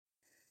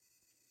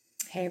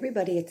Hey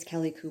everybody, it's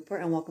Kelly Cooper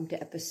and welcome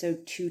to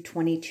episode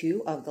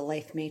 222 of the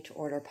Life Made to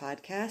Order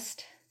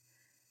podcast.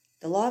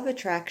 The Law of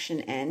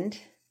Attraction and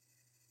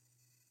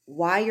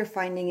why you're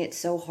finding it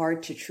so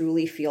hard to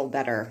truly feel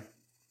better.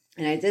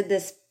 And I did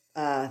this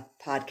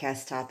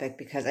podcast topic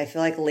because I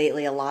feel like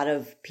lately a lot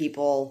of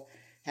people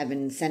have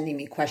been sending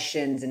me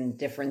questions and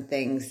different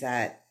things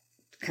that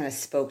kind of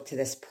spoke to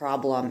this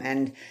problem.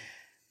 And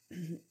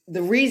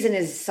the reason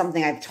is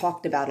something I've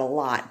talked about a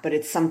lot, but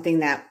it's something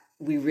that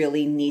we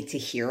really need to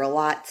hear a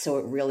lot so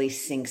it really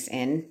sinks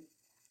in.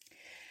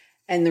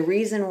 And the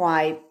reason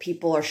why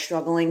people are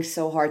struggling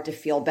so hard to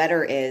feel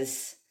better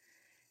is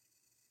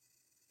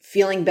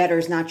feeling better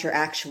is not your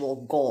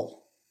actual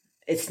goal.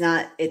 It's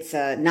not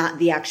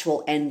the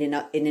actual end in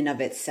and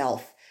of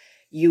itself.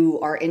 You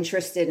are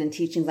interested in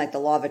teachings like the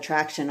law of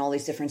attraction, all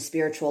these different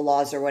spiritual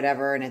laws or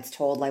whatever, and it's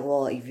told like,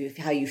 well,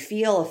 how you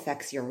feel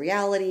affects your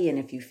reality, and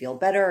if you feel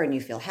better and you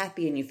feel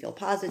happy and you feel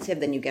positive,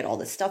 then you get all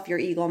the stuff your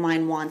ego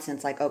mind wants, and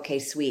it's like, okay,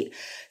 sweet.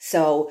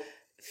 So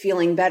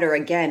feeling better,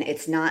 again,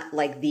 it's not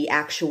like the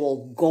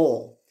actual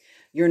goal.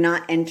 You're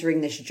not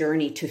entering this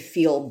journey to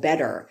feel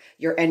better.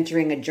 You're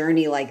entering a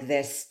journey like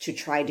this to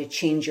try to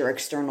change your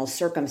external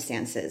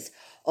circumstances.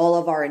 All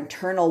of our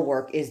internal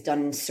work is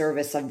done in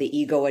service of the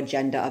ego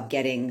agenda of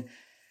getting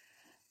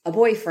a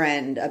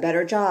boyfriend, a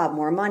better job,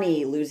 more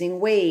money, losing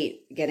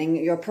weight,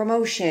 getting your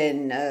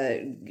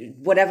promotion,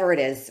 whatever it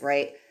is,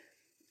 right?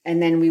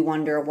 And then we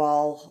wonder,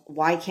 well,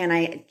 why can't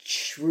I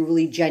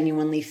truly,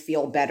 genuinely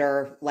feel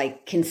better,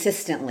 like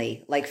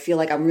consistently, like feel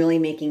like I'm really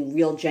making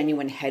real,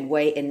 genuine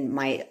headway in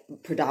my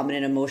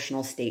predominant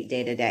emotional state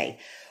day to day?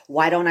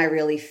 Why don't I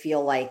really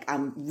feel like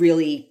I'm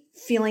really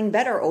feeling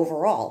better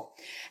overall?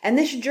 And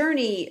this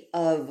journey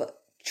of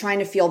trying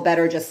to feel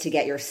better just to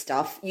get your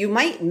stuff, you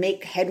might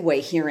make headway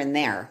here and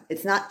there.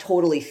 It's not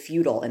totally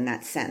futile in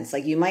that sense.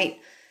 Like you might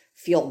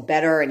feel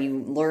better and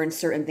you learn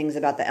certain things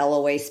about the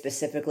LOA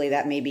specifically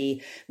that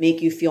maybe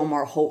make you feel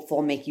more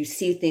hopeful, make you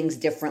see things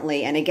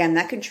differently. And again,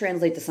 that could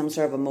translate to some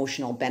sort of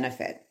emotional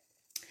benefit.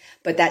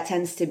 But that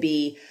tends to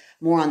be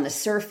more on the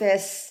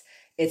surface.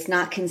 It's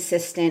not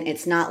consistent.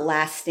 It's not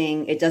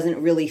lasting. It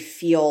doesn't really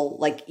feel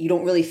like you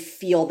don't really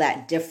feel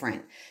that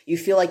different. You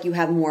feel like you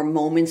have more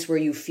moments where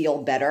you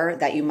feel better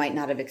that you might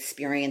not have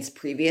experienced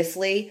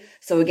previously.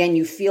 So again,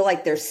 you feel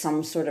like there's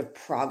some sort of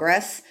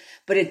progress,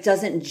 but it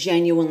doesn't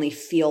genuinely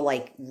feel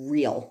like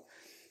real.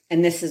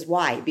 And this is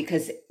why,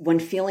 because when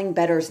feeling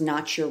better is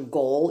not your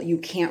goal, you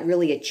can't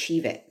really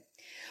achieve it.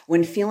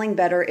 When feeling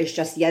better is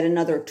just yet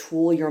another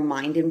tool your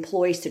mind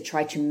employs to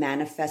try to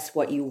manifest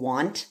what you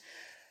want,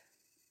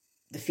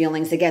 the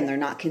feelings, again, they're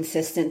not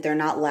consistent. They're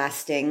not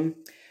lasting.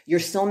 You're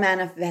still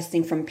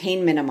manifesting from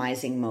pain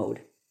minimizing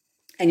mode.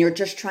 And you're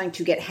just trying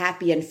to get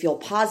happy and feel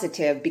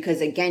positive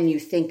because, again, you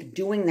think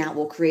doing that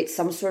will create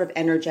some sort of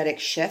energetic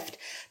shift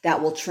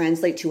that will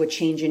translate to a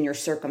change in your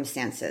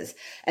circumstances.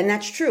 And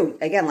that's true.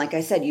 Again, like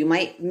I said, you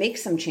might make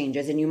some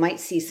changes and you might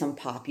see some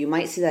pop. You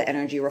might see that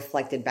energy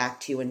reflected back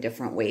to you in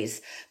different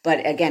ways.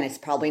 But again, it's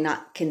probably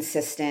not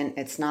consistent.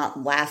 It's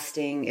not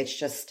lasting. It's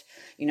just,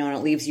 and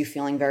it leaves you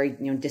feeling very,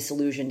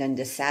 disillusioned and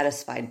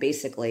dissatisfied,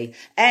 basically.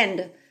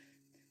 And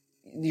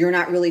you're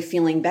not really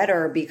feeling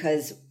better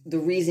because the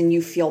reason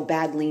you feel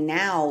badly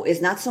now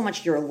is not so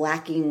much you're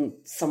lacking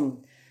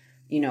some,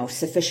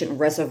 sufficient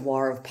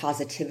reservoir of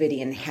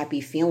positivity and happy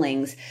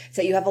feelings. It's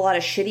that you have a lot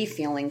of shitty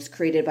feelings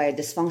created by a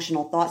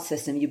dysfunctional thought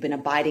system you've been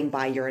abiding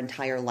by your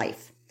entire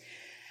life.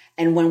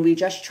 And when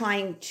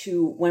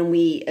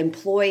we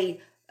employ,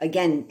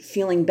 again,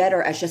 feeling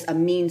better as just a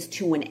means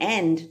to an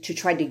end to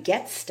try to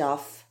get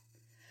stuff,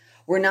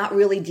 we're not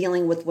really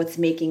dealing with what's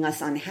making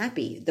us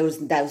unhappy, those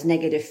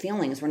negative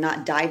feelings. We're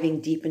not diving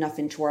deep enough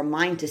into our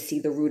mind to see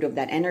the root of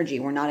that energy.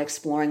 We're not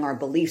exploring our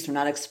beliefs. We're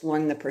not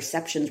exploring the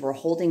perceptions we're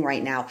holding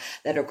right now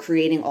that are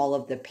creating all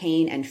of the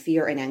pain and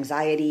fear and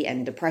anxiety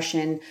and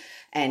depression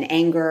and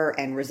anger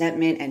and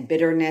resentment and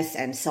bitterness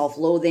and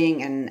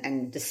self-loathing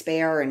and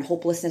despair and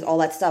hopelessness, all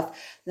that stuff.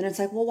 Then it's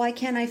like, well, why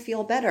can't I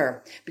feel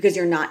better? Because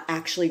you're not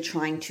actually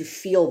trying to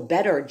feel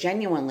better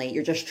genuinely.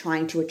 You're just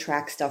trying to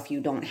attract stuff you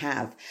don't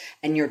have.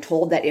 And you're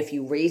told that if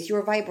you raise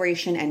your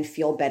vibration and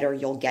feel better,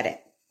 you'll get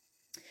it.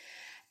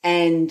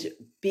 And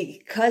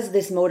because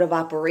this mode of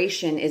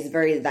operation is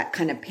very that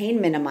kind of pain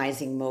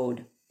minimizing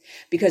mode,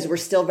 because we're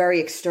still very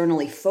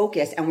externally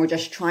focused and we're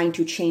just trying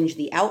to change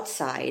the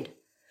outside,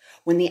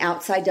 when the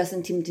outside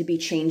doesn't seem to be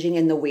changing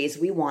in the ways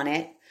we want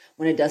it,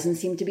 when it doesn't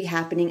seem to be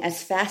happening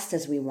as fast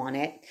as we want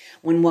it,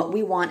 when what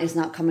we want is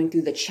not coming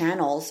through the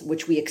channels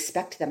which we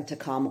expect them to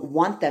come,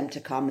 want them to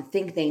come,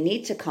 think they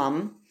need to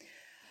come,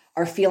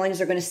 our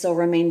feelings are going to still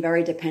remain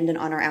very dependent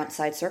on our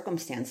outside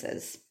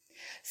circumstances.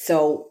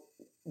 So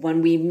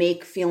when we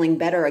make feeling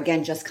better,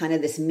 again, just kind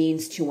of this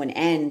means to an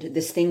end,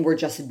 this thing we're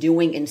just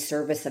doing in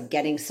service of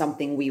getting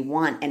something we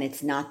want, and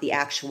it's not the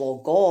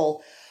actual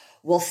goal,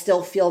 we'll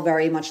still feel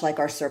very much like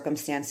our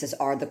circumstances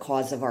are the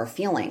cause of our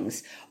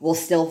feelings. We'll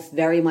still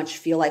very much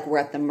feel like we're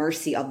at the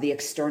mercy of the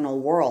external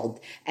world,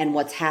 and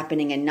what's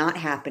happening and not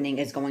happening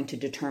is going to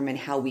determine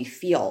how we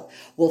feel.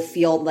 We'll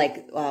feel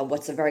like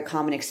what's a very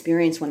common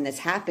experience when this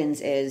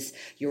happens is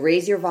you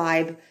raise your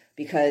vibe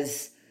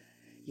because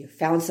you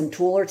found some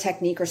tool or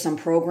technique or some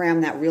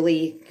program that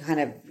really kind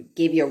of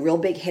gave you a real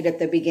big hit at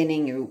the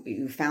beginning.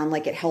 You found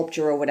like it helped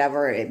you or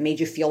whatever. It made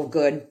you feel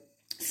good.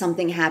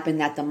 Something happened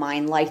that the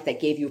mind liked that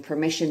gave you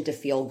permission to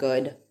feel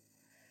good.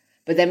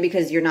 But then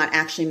because you're not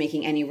actually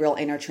making any real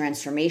inner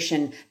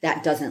transformation,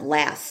 that doesn't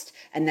last.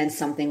 And then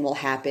something will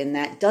happen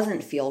that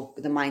doesn't feel,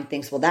 the mind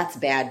thinks, well, that's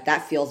bad.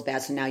 That feels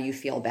bad. So now you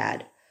feel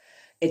bad.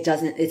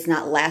 It's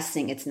not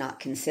lasting. It's not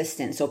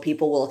consistent. So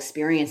people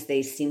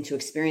they seem to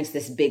experience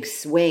this big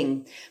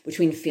swing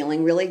between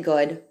feeling really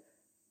good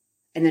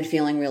and then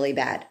feeling really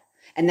bad.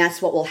 And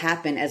that's what will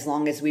happen as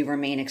long as we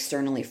remain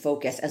externally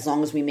focused, as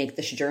long as we make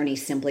this journey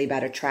simply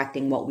about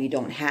attracting what we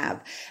don't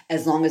have,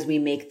 as long as we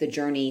make the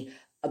journey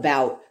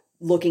about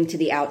looking to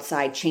the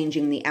outside,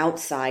 changing the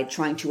outside,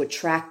 trying to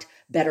attract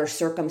better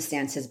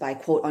circumstances by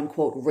quote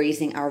unquote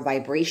raising our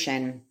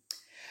vibration,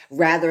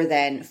 rather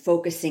than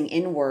focusing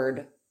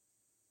inward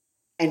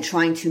and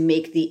trying to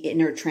make the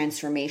inner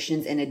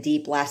transformations in a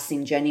deep,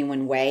 lasting,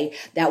 genuine way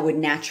that would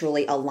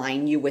naturally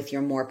align you with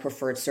your more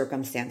preferred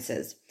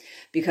circumstances.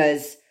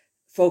 Because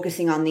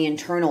focusing on the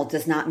internal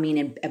does not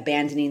mean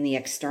abandoning the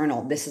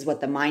external. This is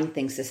what the mind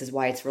thinks. This is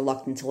why it's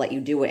reluctant to let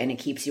you do it. And it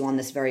keeps you on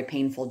this very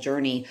painful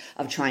journey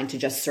of trying to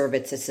just serve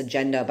its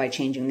agenda by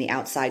changing the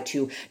outside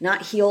to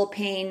not heal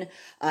pain,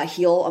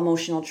 heal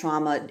emotional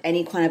trauma,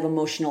 any kind of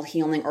emotional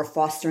healing, or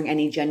fostering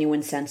any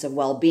genuine sense of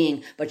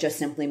well-being, but just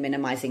simply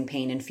minimizing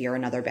pain and fear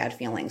and other bad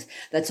feelings.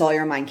 That's all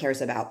your mind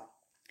cares about,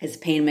 is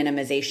pain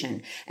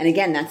minimization. And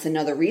again, that's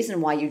another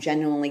reason why you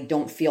genuinely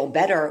don't feel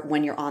better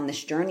when you're on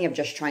this journey of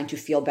just trying to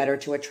feel better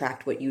to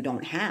attract what you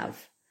don't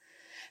have.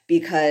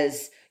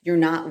 Because you're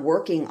not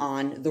working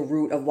on the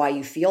root of why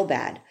you feel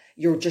bad.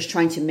 You're just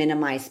trying to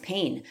minimize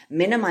pain,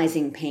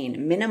 minimizing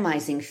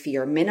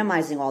fear,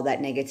 minimizing all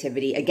that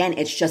negativity. Again,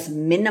 it's just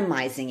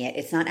minimizing it.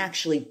 It's not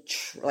actually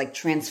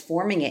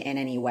transforming it in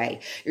any way.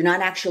 You're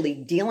not actually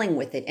dealing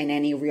with it in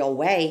any real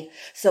way.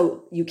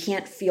 So you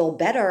can't feel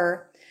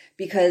better.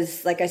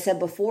 Because like I said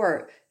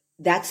before,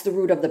 that's the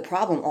root of the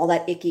problem, all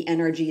that icky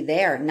energy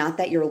there. Not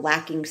that you're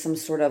lacking some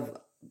sort of,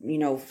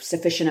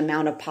 sufficient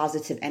amount of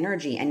positive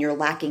energy and you're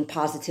lacking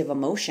positive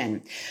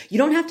emotion. You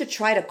don't have to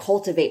try to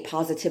cultivate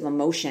positive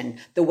emotion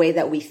the way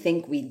that we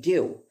think we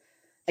do.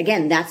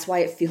 Again, that's why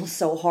it feels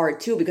so hard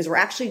too, because we're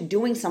actually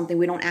doing something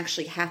we don't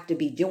actually have to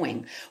be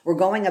doing. We're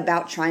going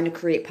about trying to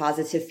create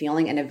positive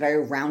feeling in a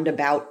very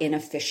roundabout,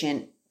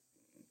 inefficient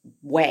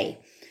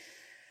way.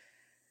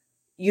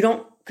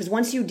 Because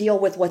once you deal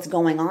with what's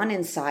going on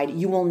inside,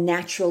 you will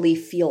naturally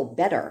feel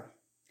better.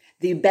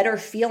 The better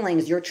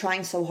feelings you're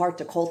trying so hard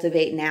to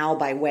cultivate now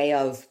by way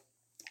of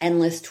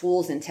endless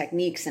tools and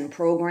techniques and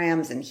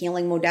programs and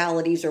healing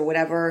modalities or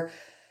whatever,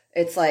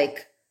 it's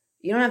like,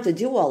 you don't have to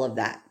do all of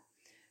that.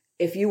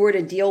 If you were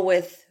to deal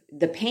with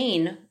the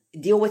pain,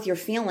 deal with your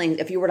feelings,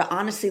 if you were to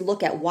honestly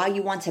look at why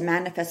you want to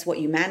manifest what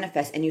you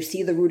manifest, and you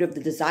see the root of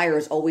the desire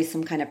is always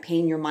some kind of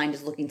pain your mind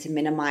is looking to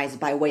minimize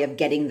by way of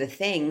getting the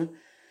thing,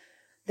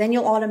 then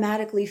you'll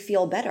automatically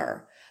feel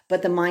better.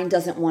 But the mind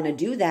doesn't want to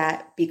do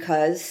that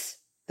because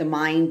the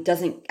mind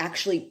doesn't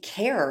actually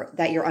care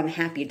that you're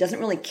unhappy. It doesn't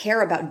really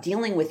care about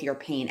dealing with your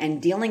pain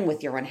and dealing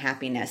with your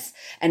unhappiness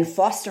and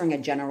fostering a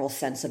general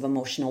sense of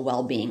emotional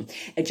well-being.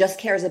 It just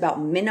cares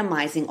about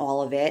minimizing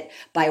all of it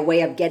by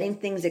way of getting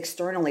things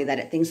externally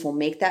things will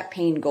make that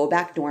pain go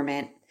back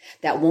dormant,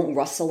 that it won't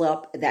rustle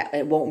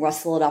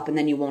it up, and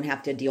then you won't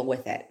have to deal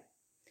with it.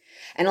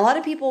 And a lot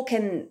of people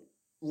can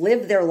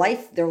live their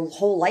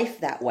whole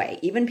life that way.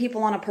 Even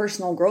people on a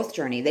personal growth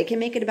journey, they can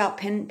make it about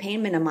pain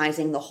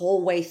minimizing the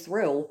whole way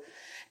through.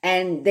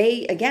 And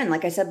they, again,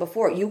 like I said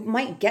before, you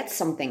might get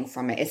something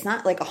from it. It's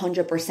not like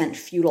 100%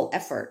 futile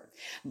effort,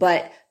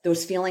 but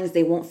those feelings,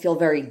 they won't feel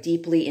very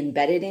deeply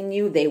embedded in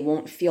you. They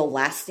won't feel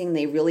lasting.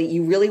 You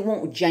really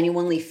won't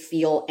genuinely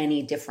feel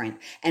any different.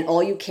 And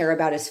all you care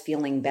about is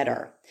feeling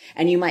better.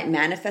 And you might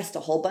manifest a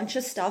whole bunch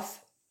of stuff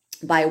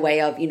by way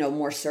of,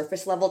 more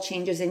surface level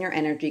changes in your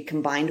energy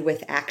combined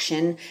with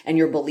action and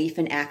your belief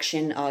in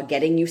action,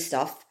 getting you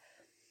stuff.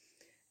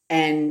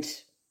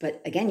 But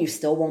again, you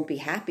still won't be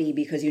happy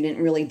because you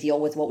didn't really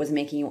deal with what was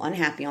making you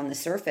unhappy on the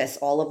surface.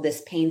 All of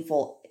this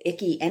painful,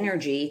 icky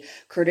energy,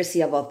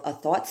 courtesy of a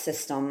thought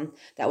system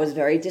that was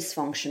very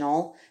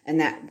dysfunctional and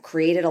that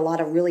created a lot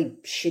of really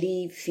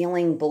shitty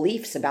feeling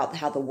beliefs about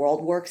how the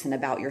world works and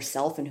about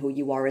yourself and who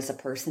you are as a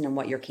person and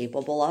what you're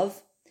capable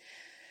of.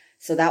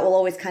 So that will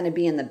always kind of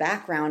be in the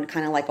background,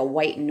 kind of like a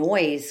white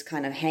noise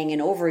kind of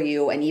hanging over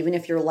you. And even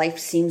if your life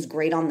seems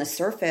great on the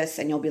surface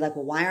and you'll be like,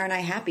 well, why aren't I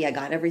happy? I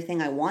got everything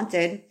I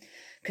wanted.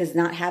 because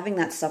not having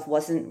that stuff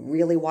wasn't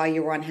really why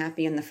you were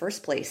unhappy in the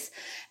first place.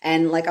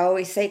 And like I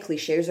always say,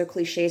 cliches are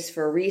cliches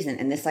for a reason.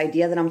 And this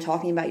idea that I'm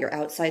talking about your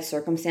outside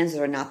circumstances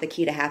are not the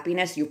key to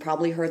happiness, you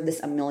probably heard this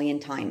a million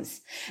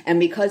times. And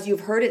because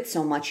you've heard it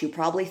so much, you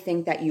probably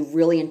think that you've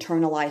really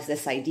internalized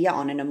this idea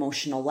on an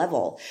emotional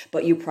level,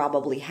 but you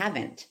probably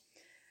haven't.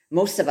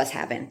 Most of us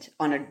haven't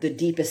on the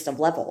deepest of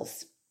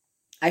levels.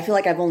 I feel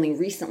like I've only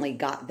recently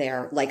got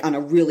there, like on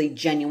a really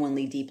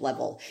genuinely deep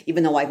level,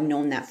 even though I've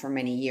known that for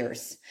many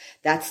years.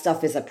 That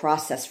stuff is a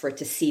process for it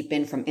to seep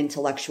in from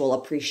intellectual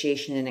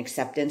appreciation and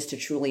acceptance to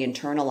truly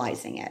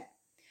internalizing it.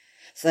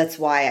 So that's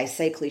why I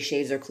say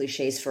cliches are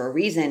cliches for a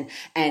reason.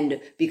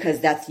 And because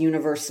that's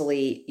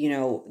universally,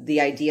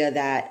 the idea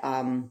that,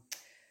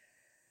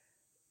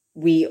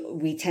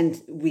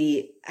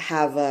 we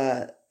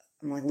have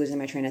I'm like losing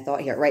my train of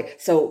thought here, right?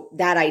 So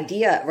that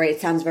idea, right, it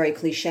sounds very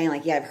cliche,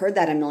 like, yeah, I've heard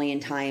that a million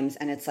times.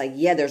 And it's like,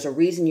 yeah, there's a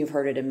reason you've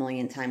heard it a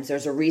million times.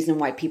 There's a reason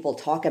why people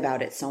talk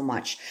about it so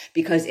much,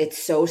 because it's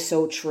so,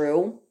 so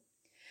true.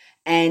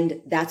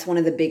 And that's one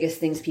of the biggest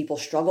things people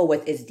struggle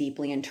with, is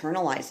deeply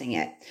internalizing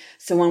it.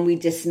 So when we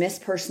dismiss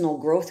personal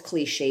growth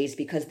cliches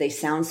because they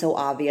sound so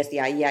obvious,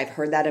 yeah, I've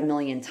heard that a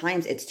million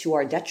times, it's to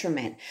our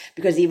detriment.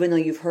 Because even though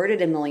you've heard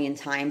it a million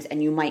times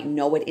and you might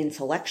know it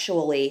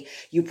intellectually,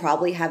 you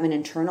probably haven't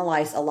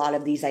internalized a lot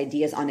of these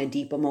ideas on a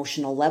deep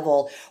emotional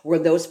level, where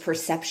those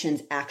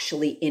perceptions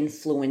actually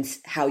influence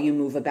how you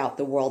move about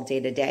the world day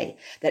to day,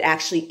 that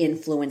actually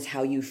influence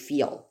how you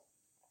feel.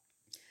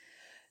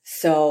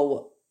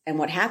 And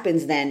what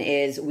happens then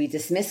is we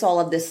dismiss all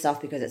of this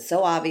stuff because it's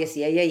so obvious.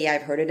 Yeah,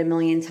 I've heard it a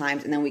million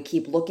times. And then we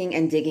keep looking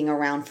and digging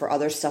around for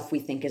other stuff we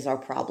think is our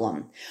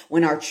problem,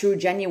 when our true,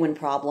 genuine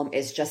problem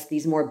is just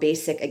these more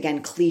basic,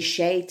 again,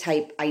 cliche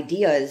type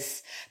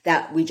ideas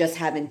that we just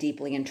haven't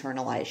deeply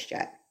internalized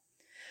yet.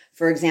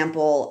 For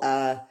example,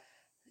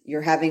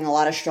 you're having a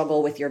lot of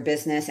struggle with your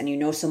business and you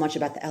know so much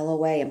about the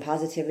LOA and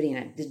positivity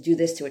and do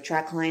this to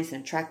attract clients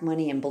and attract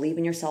money and believe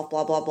in yourself,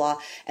 blah, blah, blah.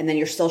 And then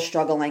you're still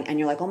struggling and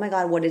you're like, oh my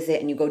God, what is it?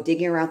 And you go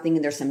digging around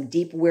thinking there's some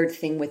deep, weird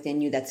thing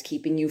within you that's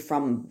keeping you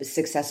from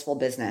successful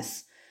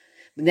business.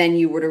 But then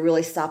you were to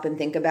really stop and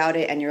think about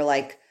it and you're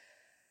like,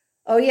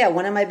 oh yeah,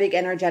 one of my big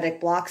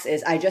energetic blocks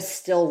is I just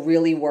still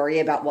really worry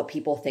about what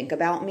people think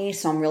about me.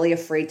 So I'm really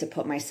afraid to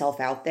put myself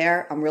out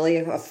there. I'm really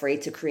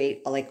afraid to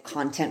create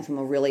content from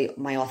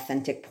my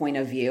authentic point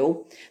of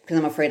view, because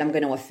I'm afraid I'm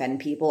going to offend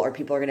people, or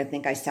people are going to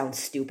think I sound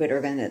stupid,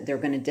 or they're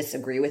going to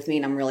disagree with me.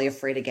 And I'm really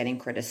afraid of getting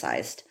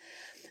criticized.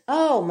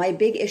 Oh, my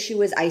big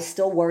issue is I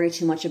still worry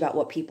too much about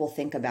what people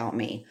think about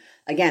me.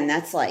 Again,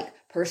 that's like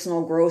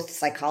personal growth,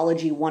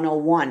 psychology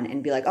 101,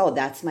 and be like, oh,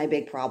 that's my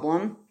big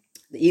problem.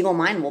 The ego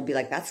mind will be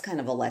like, that's kind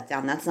of a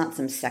letdown. That's not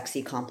some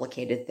sexy,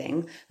 complicated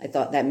thing. I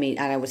thought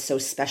I was so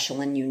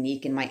special and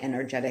unique in my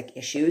energetic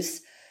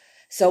issues.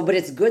 So, but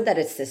it's good that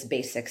it's this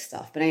basic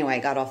stuff. But anyway, I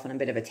got off on a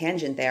bit of a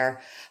tangent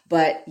there.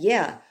 But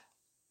yeah,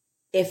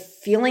 if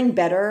feeling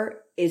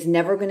better is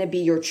never going to be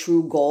your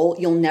true goal,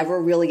 you'll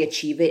never really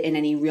achieve it in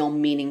any real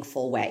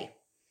meaningful way.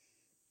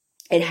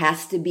 It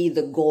has to be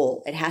the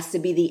goal. It has to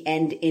be the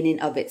end in and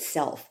of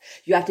itself.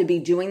 You have to be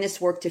doing this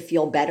work to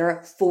feel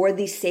better for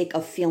the sake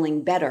of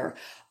feeling better.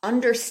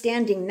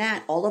 Understanding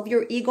that all of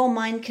your ego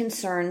mind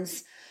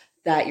concerns,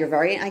 that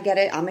I get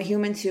it. I'm a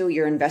human too.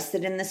 You're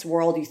invested in this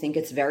world. You think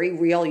it's very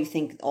real. You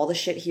think all the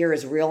shit here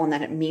is real and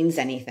that it means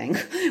anything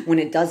when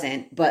it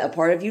doesn't. But a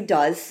part of you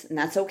does, and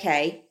that's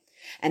okay.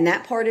 And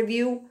that part of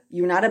you,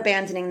 you're not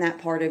abandoning that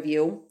part of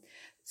you.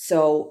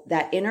 So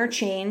that inner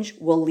change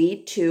will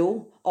lead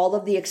to all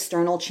of the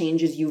external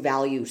changes you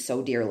value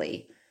so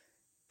dearly.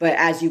 But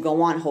as you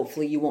go on,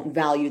 hopefully you won't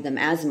value them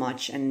as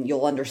much, and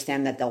you'll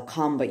understand that they'll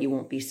come, but you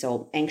won't be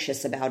so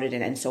anxious about it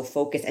and so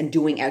focused and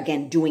doing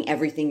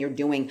everything you're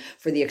doing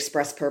for the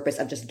express purpose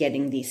of just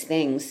getting these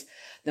things.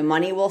 The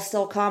money will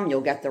still come.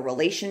 You'll get the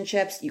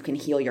relationships. You can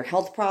heal your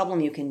health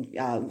problem. You can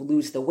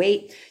lose the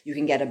weight. You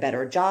can get a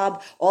better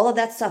job. All of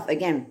that stuff,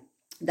 again,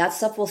 that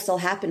stuff will still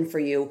happen for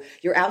you.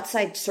 Your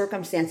outside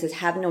circumstances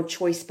have no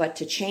choice but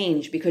to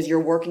change, because you're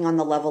working on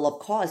the level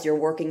of cause. You're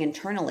working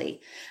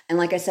internally. And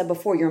like I said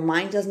before, your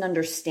mind doesn't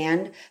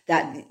understand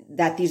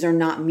that these are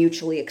not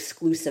mutually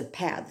exclusive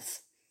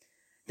paths.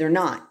 They're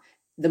not.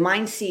 The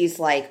mind sees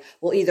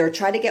well, either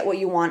try to get what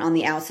you want on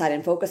the outside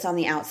and focus on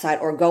the outside,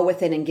 or go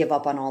with it and give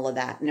up on all of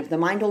that. And if the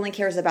mind only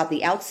cares about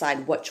the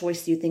outside, what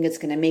choice do you think it's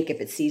going to make if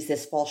it sees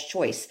this false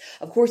choice?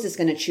 Of course it's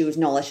going to choose,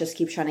 no, let's just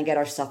keep trying to get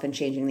our stuff and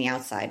changing the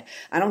outside.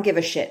 I don't give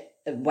a shit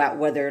about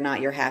whether or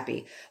not you're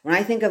happy. When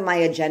I think of my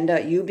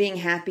agenda, you being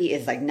happy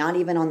is not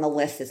even on the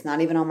list. It's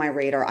not even on my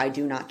radar. I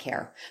do not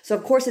care. So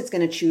of course it's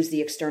going to choose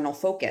the external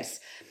focus.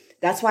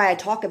 That's why I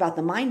talk about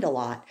the mind a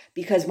lot,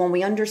 because when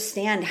we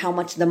understand how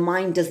much the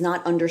mind does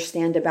not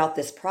understand about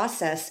this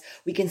process,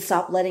 we can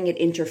stop letting it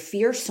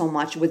interfere so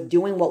much with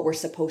doing what we're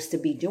supposed to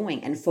be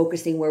doing and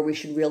focusing where we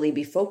should really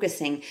be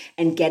focusing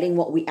and getting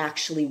what we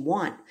actually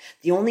want.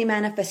 The only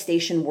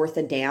manifestation worth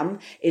a damn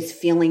is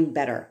feeling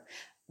better.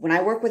 When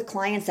I work with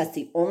clients, that's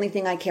the only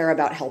thing I care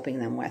about helping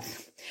them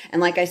with.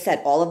 And like I said,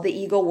 all of the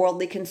ego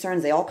worldly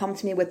concerns, they all come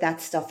to me with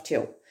that stuff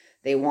too.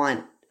 They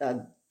want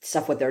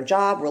stuff with their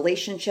job,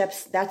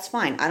 relationships. That's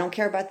fine. I don't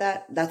care about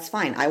that. That's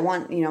fine. I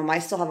want, I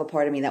still have a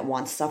part of me that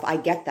wants stuff. I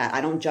get that. I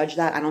don't judge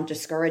that. I don't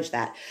discourage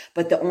that.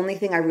 But the only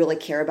thing I really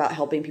care about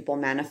helping people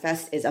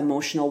manifest is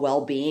emotional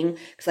well-being.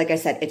 Because like I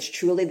said, it's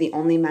truly the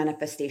only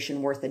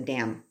manifestation worth a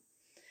damn.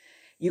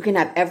 You can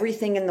have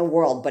everything in the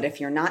world, but if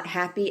you're not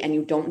happy and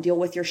you don't deal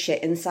with your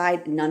shit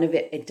inside, none of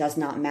it does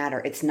not matter.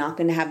 It's not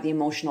going to have the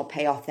emotional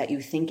payoff that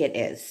you think it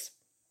is.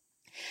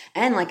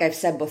 And like I've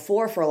said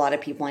before, for a lot of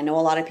people, I know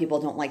a lot of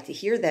people don't like to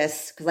hear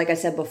this because like I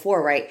said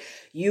before, right,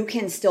 you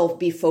can still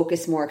be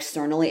focused more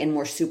externally and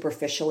more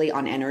superficially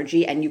on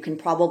energy, and you can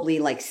probably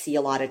like see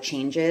a lot of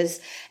changes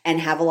and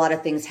have a lot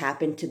of things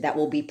happen that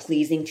will be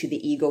pleasing to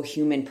the ego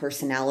human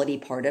personality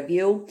part of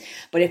you.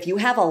 But if you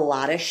have a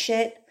lot of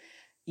shit,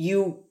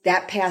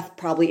 that path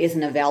probably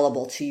isn't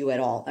available to you at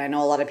all. I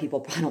know a lot of people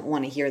probably don't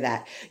want to hear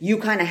that. You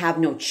kind of have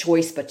no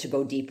choice but to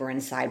go deeper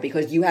inside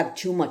because you have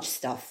too much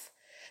stuff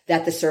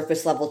that the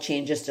surface level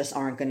changes just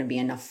aren't going to be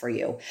enough for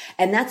you.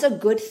 And that's a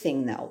good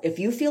thing though. If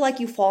you feel like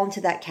you fall into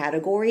that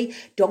category,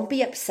 don't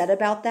be upset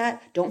about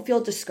that. Don't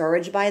feel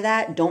discouraged by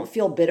that. Don't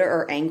feel bitter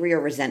or angry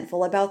or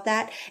resentful about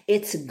that.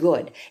 It's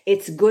good.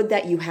 It's good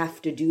that you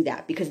have to do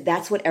that because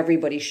that's what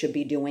everybody should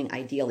be doing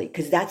ideally,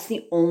 because that's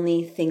the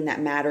only thing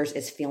that matters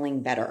is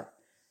feeling better.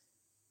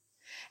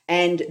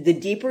 And the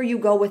deeper you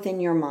go within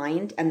your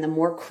mind and the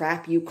more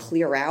crap you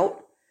clear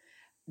out,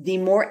 the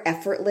more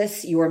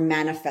effortless your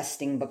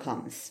manifesting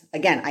becomes.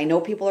 Again, I know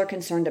people are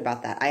concerned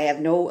about that. I have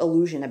no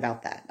illusion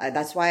about that.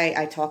 That's why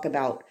I talk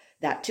about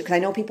that too, because I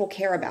know people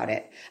care about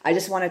it. I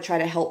just want to try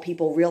to help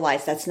people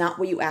realize that's not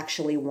what you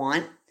actually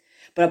want,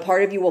 but a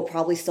part of you will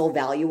probably still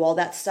value all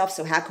that stuff.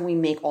 So how can we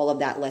make all of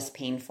that less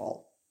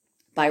painful?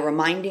 By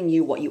reminding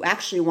you what you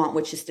actually want,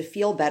 which is to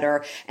feel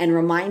better, and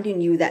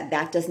reminding you that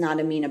that does not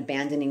mean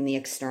abandoning the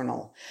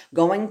external.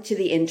 Going to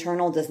the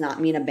internal does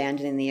not mean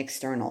abandoning the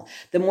external.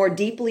 The more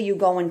deeply you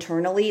go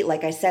internally,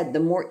 like I said, the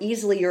more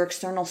easily your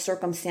external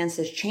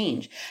circumstances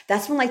change.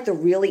 That's when like the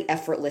really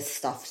effortless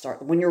stuff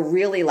starts. When you're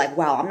really like,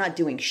 wow, I'm not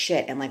doing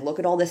shit. And like, look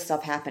at all this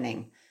stuff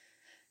happening.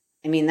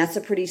 I mean, that's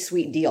a pretty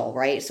sweet deal,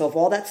 right? So if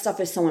all that stuff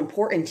is so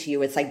important to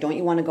you, it's like, don't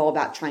you want to go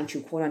about trying to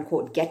quote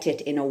unquote get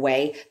it in a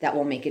way that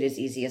will make it as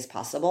easy as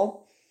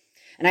possible?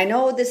 And I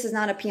know this is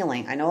not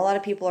appealing. I know a lot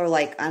of people are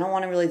like, I don't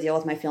want to really deal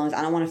with my feelings.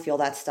 I don't want to feel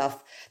that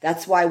stuff.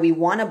 That's why we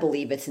want to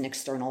believe it's an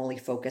externally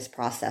focused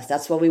process.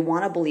 That's why we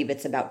want to believe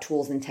it's about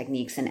tools and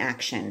techniques and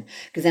action,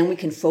 because then we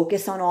can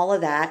focus on all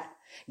of that,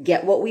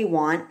 get what we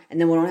want, and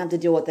then we don't have to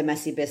deal with the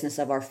messy business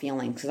of our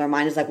feelings. Because our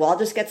mind is like, well, I'll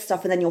just get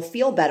stuff and then you'll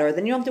feel better.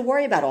 Then you don't have to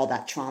worry about all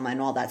that trauma and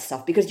all that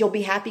stuff because you'll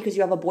be happy because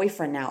you have a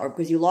boyfriend now, or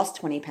because you lost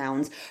 20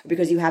 pounds, or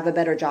because you have a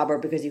better job, or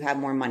because you have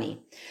more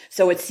money.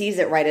 So it sees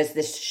it right as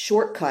this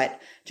shortcut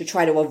to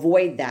try to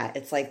avoid that.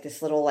 It's like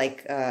this little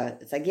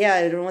it's like,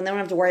 yeah, they don't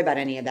have to worry about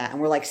any of that. And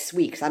we're like,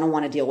 sweet, because I don't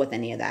want to deal with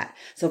any of that.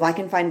 So if I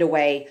can find a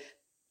way,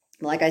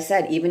 like I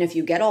said, even if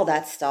you get all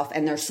that stuff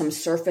and there's some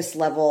surface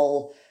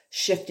level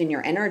shift in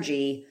your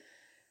energy,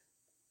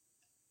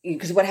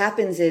 because what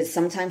happens is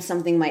sometimes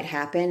something might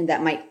happen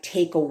that might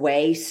take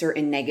away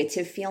certain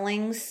negative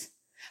feelings,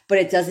 but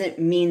it doesn't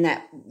mean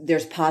that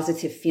there's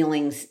positive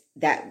feelings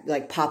that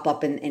like pop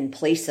up in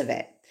place of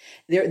it.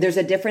 There's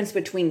a difference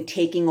between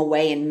taking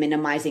away and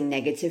minimizing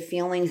negative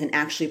feelings and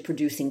actually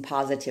producing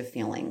positive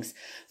feelings.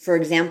 For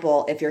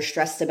example, if you're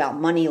stressed about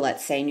money,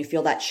 let's say, and you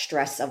feel that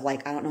stress of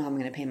like, I don't know how I'm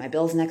going to pay my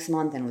bills next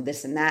month and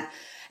this and that,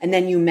 and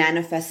then you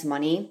manifest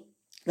money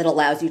that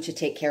allows you to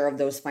take care of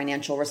those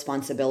financial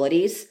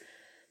responsibilities,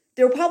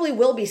 there probably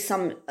will be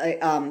some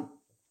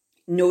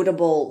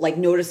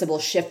noticeable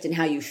shift in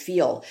how you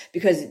feel,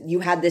 because you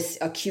had this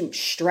acute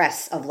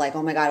stress of like,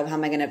 oh my God, how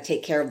am I going to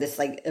take care of this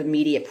like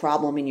immediate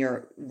problem in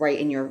your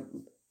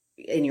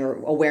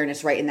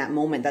awareness right in that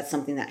moment? That's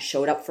something that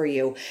showed up for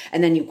you.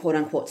 And then you quote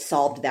unquote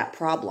solved that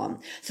problem.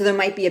 So there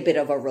might be a bit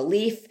of a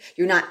relief.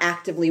 You're not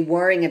actively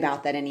worrying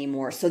about that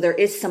anymore. So there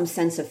is some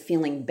sense of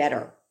feeling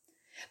better.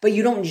 But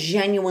you don't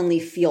genuinely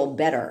feel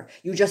better.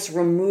 You just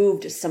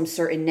removed some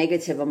certain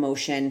negative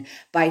emotion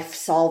by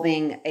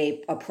solving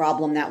a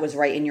problem that was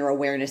right in your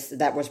awareness,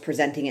 that was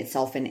presenting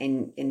itself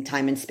in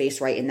time and space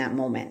right in that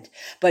moment.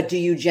 But do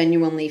you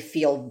genuinely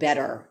feel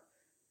better?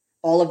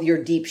 All of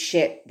your deep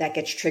shit that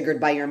gets triggered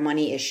by your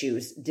money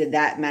issues, did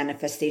that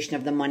manifestation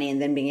of the money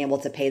and then being able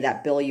to pay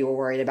that bill you were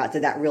worried about,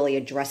 did that really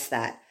address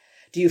that?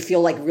 Do you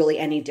feel like really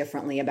any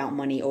differently about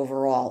money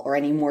overall, or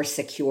any more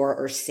secure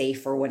or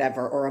safe or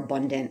whatever, or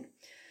abundant?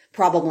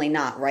 Probably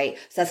not, right?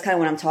 So that's kind of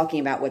what I'm talking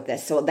about with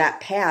this. So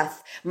that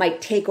path might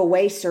take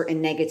away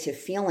certain negative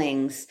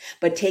feelings,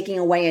 but taking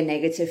away a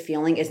negative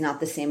feeling is not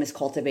the same as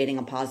cultivating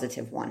a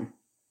positive one.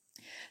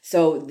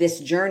 So this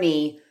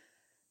journey,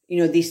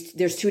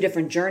 there's two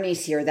different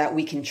journeys here that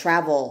we can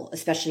travel,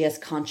 especially as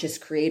conscious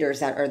creators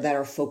that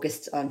are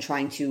focused on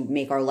trying to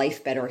make our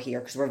life better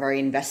here, because we're very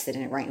invested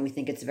in it, right? And we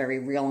think it's very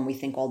real, and we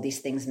think all these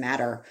things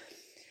matter.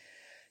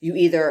 You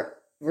either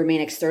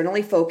remain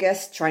externally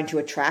focused, trying to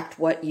attract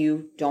what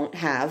you don't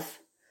have,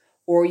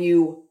 or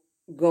you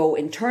go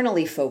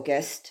internally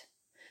focused,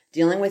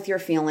 dealing with your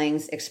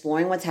feelings,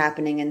 exploring what's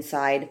happening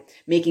inside,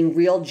 making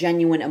real,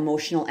 genuine,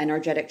 emotional,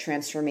 energetic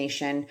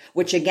transformation,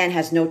 which again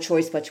has no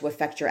choice but to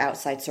affect your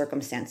outside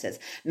circumstances.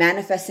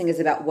 Manifesting is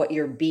about what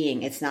you're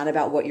being. It's not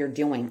about what you're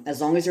doing.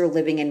 As long as you're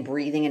living and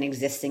breathing and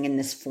existing in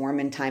this form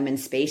and time and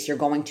space, you're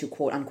going to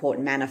quote unquote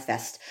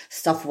manifest.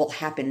 Stuff will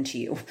happen to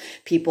you.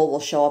 People will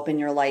show up in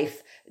your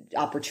life.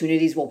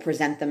 Opportunities will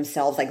present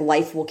themselves. Like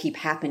life will keep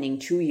happening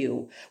to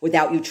you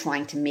without you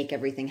trying to make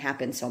everything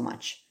happen so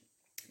much.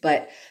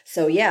 But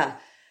so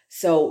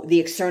the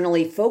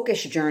externally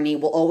focused journey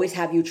will always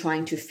have you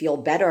trying to feel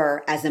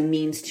better as a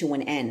means to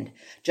an end.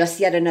 Just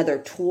yet another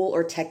tool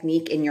or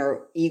technique in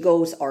your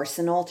ego's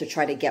arsenal to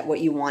try to get what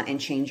you want and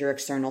change your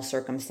external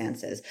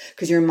circumstances.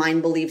 Because your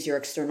mind believes your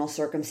external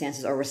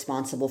circumstances are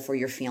responsible for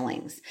your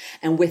feelings.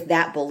 And with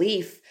that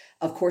belief,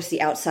 of course,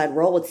 the outside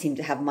world would seem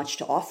to have much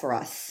to offer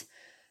us.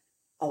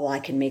 Oh, well, I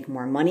can make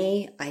more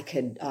money. I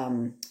could,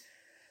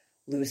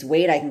 lose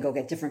weight. I can go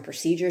get different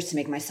procedures to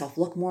make myself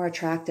look more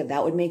attractive.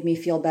 That would make me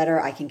feel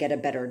better. I can get a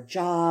better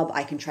job.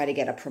 I can try to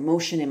get a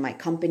promotion in my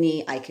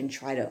company. I can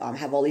try to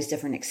have all these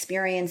different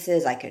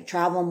experiences. I could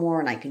travel more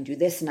and I can do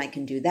this and I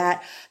can do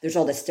that. There's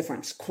all this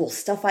different cool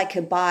stuff I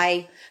could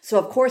buy. So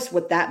of course,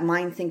 with that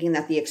mind thinking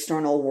that the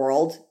external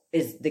world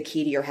is the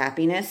key to your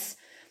happiness,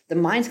 the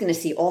mind's going to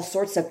see all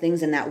sorts of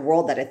things in that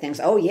world that it thinks,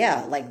 oh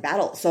yeah, like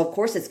that'll, so of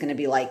course it's going to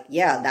be like,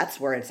 yeah, that's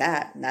where it's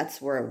at. That's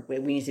where we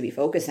need to be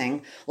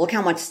focusing. Look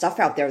how much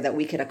stuff out there that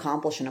we could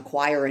accomplish and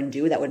acquire and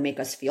do that would make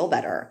us feel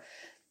better.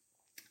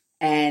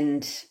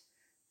 And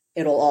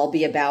it'll all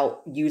be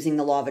about using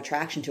the law of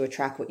attraction to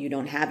attract what you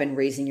don't have and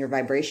raising your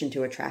vibration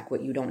to attract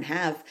what you don't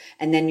have.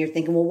 And then you're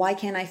thinking, well, why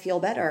can't I feel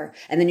better?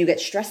 And then you get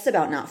stressed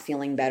about not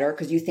feeling better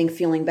because you think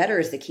feeling better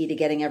is the key to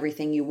getting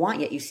everything you want,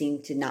 yet you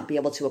seem to not be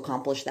able to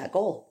accomplish that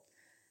goal.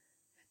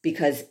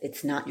 Because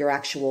it's not your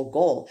actual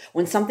goal.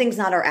 When something's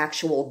not our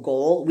actual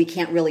goal, we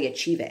can't really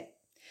achieve it.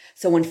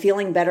 So when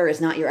feeling better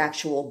is not your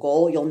actual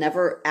goal, you'll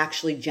never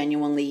actually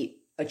genuinely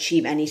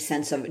achieve any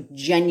sense of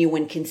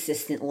genuine,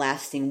 consistent,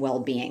 lasting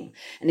well-being.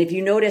 And if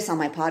you notice on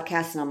my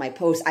podcast and on my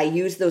posts, I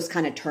use those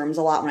kind of terms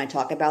a lot when I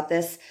talk about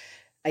this.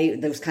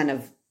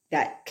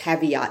 That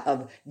caveat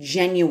of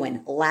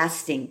genuine,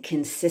 lasting,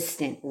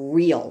 consistent,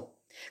 real.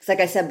 Because like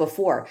I said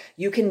before,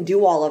 you can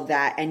do all of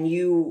that and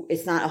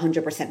it's not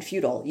 100%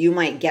 futile. You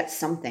might get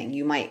something.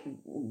 You might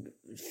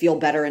feel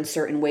better in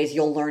certain ways.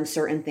 You'll learn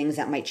certain things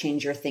that might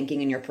change your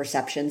thinking and your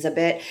perceptions a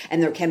bit.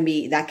 And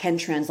that can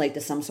translate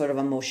to some sort of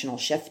emotional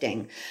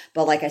shifting.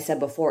 But like I said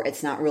before,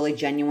 it's not really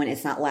genuine.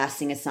 It's not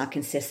lasting. It's not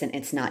consistent.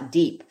 It's not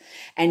deep.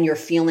 And your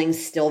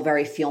feelings still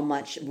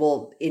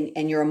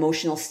and your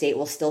emotional state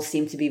will still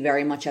seem to be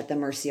very much at the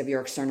mercy of your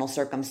external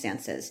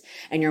circumstances.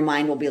 And your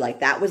mind will be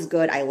like, that was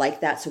good. I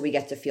like that. So we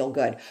get to feel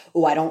good.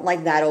 Oh, I don't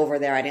like that over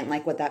there. I didn't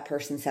like what that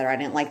person said, or I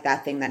didn't like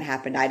that thing that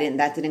happened.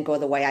 That didn't go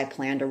the way I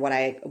planned or what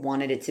I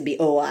wanted it to be.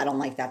 Oh, I don't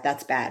like that.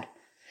 That's bad.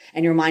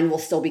 And your mind will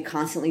still be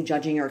constantly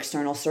judging your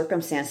external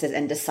circumstances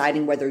and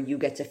deciding whether you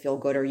get to feel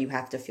good or you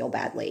have to feel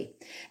badly.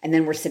 And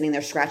then we're sitting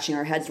there scratching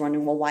our heads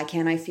wondering, well, why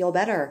can't I feel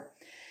better?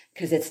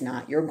 Because it's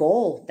not your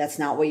goal. That's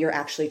not what you're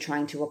actually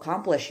trying to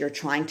accomplish. You're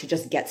trying to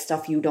just get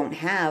stuff you don't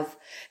have,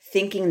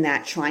 thinking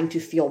that trying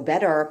to feel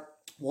better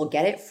will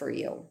get it for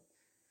you.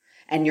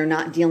 And you're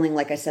not dealing,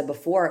 like I said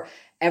before,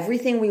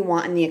 everything we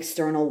want in the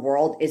external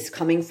world is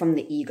coming from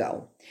the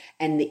ego.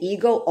 And the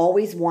ego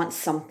always wants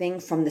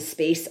something from the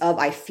space of,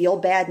 I feel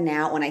bad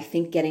now, and I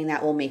think getting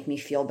that will make me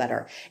feel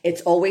better.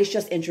 It's always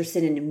just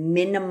interested in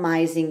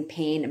minimizing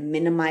pain,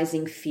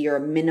 minimizing fear,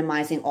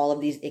 minimizing all of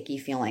these icky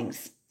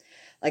feelings.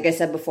 Like I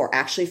said before,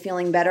 actually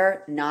feeling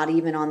better, not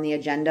even on the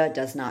agenda,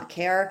 does not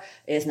care,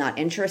 is not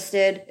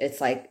interested. It's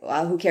like,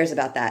 well, who cares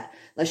about that?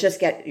 Let's just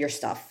get your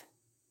stuff.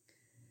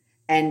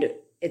 And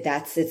if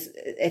that's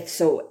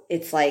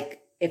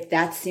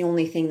the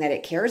only thing that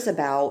it cares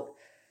about,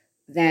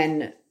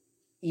 then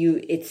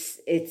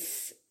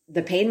it's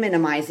the pain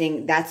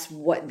minimizing.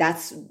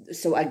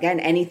 So again,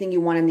 anything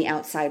you want in the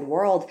outside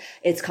world,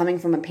 it's coming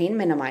from a pain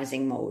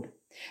minimizing mode.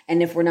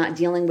 And if we're not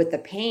dealing with the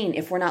pain,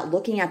 if we're not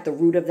looking at the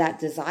root of that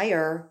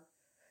desire,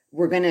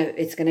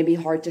 it's going to be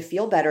hard to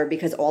feel better,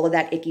 because all of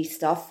that icky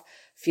stuff,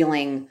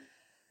 feeling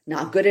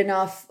not good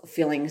enough,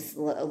 feeling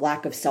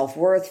lack of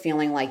self-worth,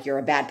 feeling like you're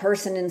a bad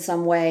person in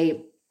some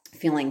way,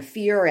 feeling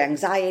fear,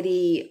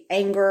 anxiety,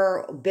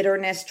 anger,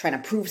 bitterness, trying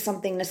to prove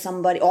something to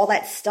somebody, all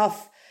that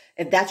stuff,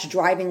 if that's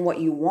driving what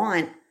you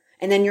want,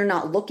 and then you're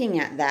not looking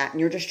at that and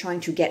you're just trying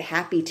to get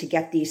happy to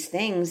get these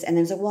things, and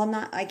then say, well,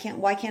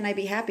 why can't I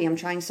be happy? I'm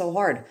trying so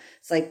hard.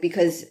 It's like,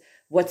 because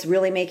what's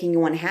really making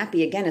you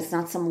unhappy, again, it's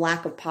not some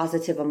lack of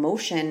positive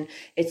emotion.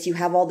 It's you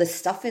have all this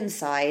stuff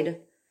inside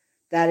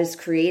that is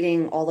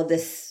creating all of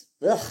this,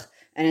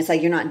 and it's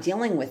like you're not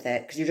dealing with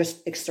it because you're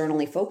just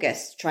externally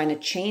focused, trying to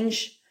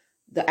change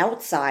the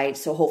outside.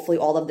 So hopefully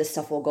all of this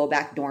stuff will go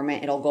back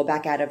dormant. It'll go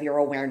back out of your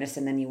awareness,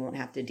 and then you won't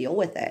have to deal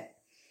with it.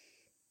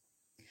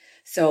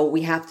 So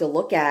we have to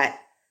look at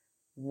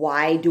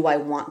Why do I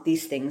want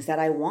these things that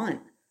I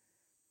want?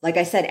 Like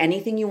I said,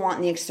 anything you want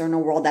in the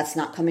external world, that's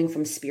not coming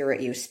from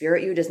spirit you.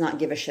 Spirit you does not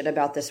give a shit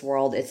about this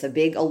world. It's a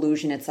big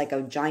illusion. It's like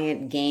a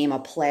giant game, a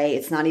play.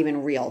 It's not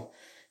even real.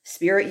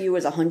 Spirit you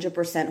is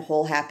 100%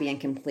 whole, happy, and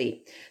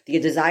complete. The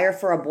desire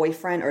for a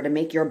boyfriend or to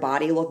make your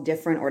body look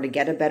different or to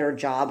get a better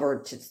job or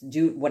to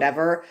do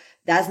whatever,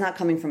 that's not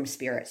coming from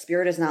spirit.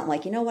 Spirit is not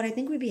like, you know what, I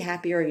think we'd be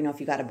happier, if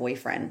you got a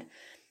boyfriend.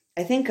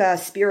 I think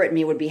spirit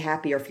me would be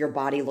happier if your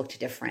body looked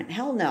different.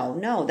 Hell no.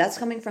 No, that's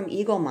coming from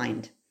ego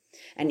mind.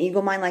 And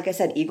ego mind, like I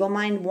said, ego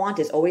mind want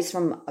is always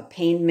from a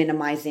pain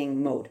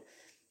minimizing mode.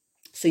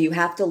 So you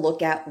have to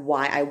look at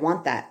why I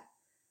want that.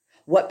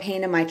 What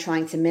pain am I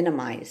trying to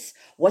minimize?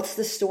 What's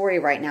the story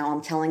right now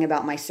I'm telling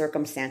about my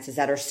circumstances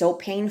that are so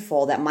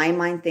painful that my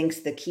mind thinks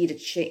the key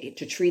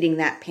to treating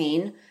that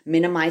pain,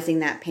 minimizing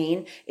that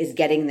pain, is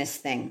getting this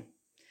thing?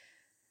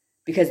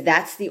 Because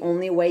that's the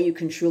only way you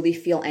can truly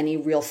feel any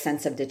real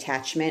sense of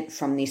detachment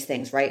from these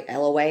things, right?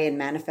 LOA and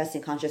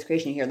manifesting conscious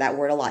creation, you hear that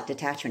word a lot,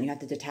 detachment. You have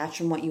to detach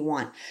from what you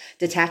want.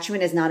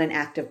 Detachment is not an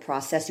active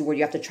process where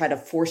you have to try to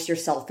force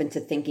yourself into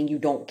thinking you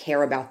don't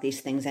care about these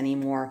things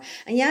anymore.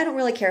 And yeah, I don't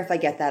really care if I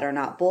get that or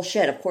not.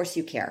 Bullshit. Of course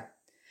you care.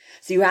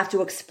 So you have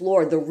to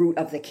explore the root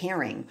of the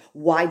caring.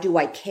 Why do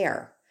I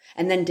care?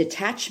 And then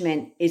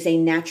detachment is a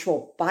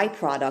natural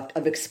byproduct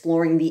of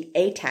exploring the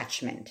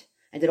attachment.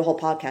 I did a whole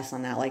podcast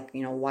on that,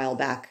 a while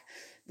back,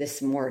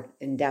 this more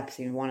in depth.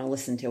 You want to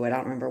listen to it. I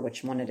don't remember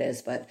which one it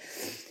is,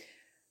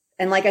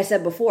 and like I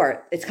said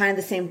before, it's kind of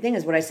the same thing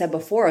as what I said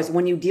before, is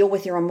when you deal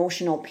with your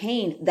emotional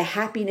pain, the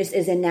happiness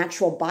is a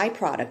natural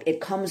byproduct.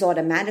 It comes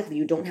automatically.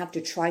 You don't have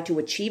to try to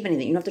achieve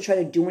anything. You don't have to try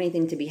to do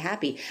anything to be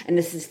happy. And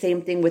this is the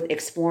same thing with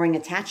exploring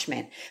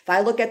attachment. If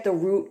I look at the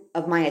root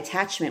of my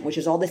attachment, which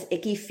is all this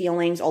icky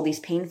feelings, all these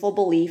painful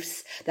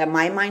beliefs that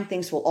my mind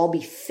thinks will all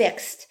be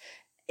fixed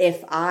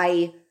if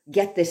I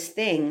get this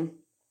thing,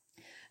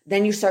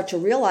 then you start to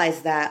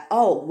realize that,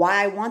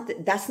 why I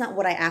want that's not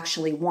what I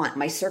actually want.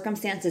 My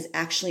circumstances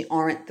actually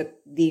aren't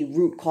the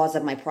root cause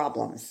of my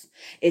problems.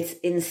 It's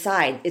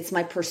inside. It's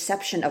my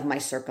perception of my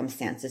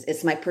circumstances.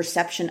 It's my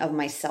perception of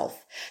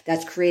myself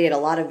that's created a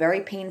lot of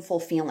very painful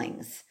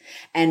feelings.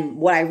 And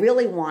what I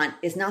really want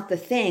is not the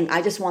thing.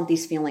 I just want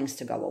these feelings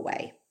to go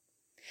away.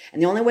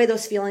 And the only way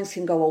those feelings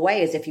can go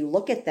away is if you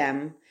look at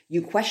them,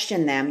 you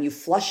question them, you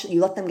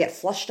let them get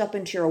flushed up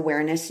into your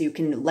awareness so you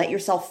can let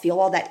yourself feel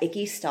all that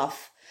icky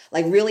stuff,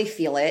 like really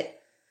feel it,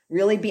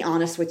 really be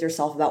honest with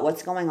yourself about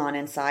what's going on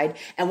inside.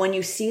 And when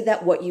you see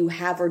that what you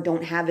have or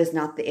don't have is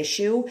not the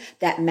issue,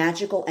 that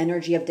magical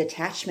energy of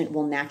detachment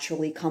will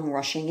naturally come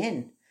rushing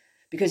in,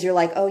 because you're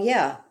like, oh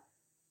yeah,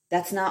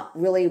 that's not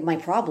really my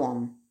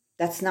problem.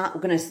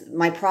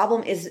 My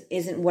problem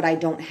isn't what I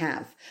don't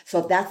have. So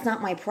if that's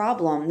not my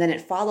problem, then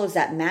it follows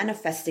that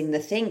manifesting the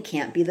thing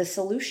can't be the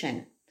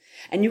solution.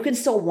 And you can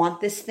still want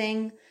this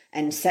thing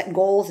and set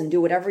goals and do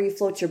whatever you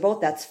floats your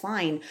boat, that's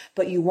fine,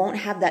 but you won't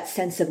have that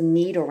sense of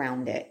need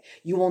around it.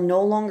 You will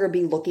no longer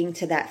be looking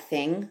to that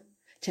thing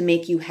to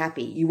make you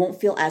happy. You won't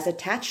feel as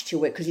attached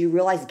to it because you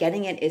realize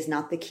getting it is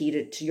not the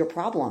key to your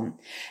problem.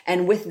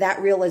 And with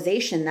that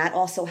realization, that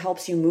also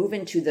helps you move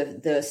into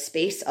the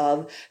space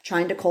of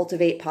trying to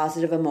cultivate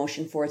positive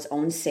emotion for its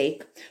own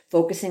sake,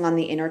 focusing on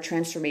the inner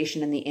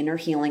transformation and the inner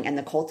healing and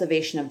the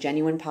cultivation of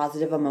genuine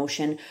positive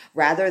emotion,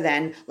 rather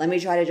than let me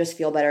try to just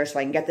feel better so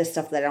I can get this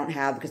stuff that I don't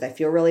have because I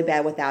feel really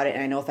bad without it.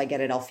 And I know if I get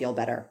it, I'll feel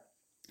better.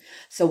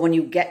 So when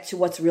you get to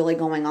what's really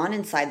going on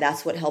inside,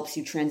 that's what helps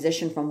you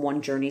transition from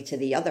one journey to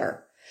the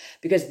other.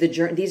 Because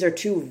these are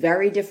two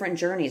very different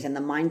journeys, and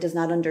the mind does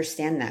not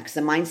understand that, because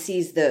the mind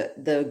sees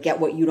the get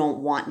what you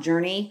don't want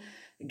journey,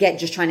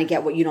 just trying to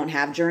get what you don't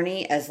have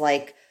journey as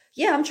like,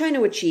 yeah, I'm trying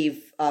to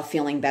achieve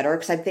feeling better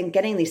because I think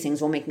getting these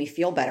things will make me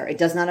feel better. It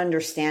does not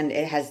understand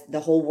it has the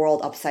whole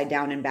world upside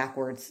down and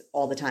backwards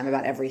all the time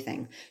about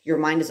everything. Your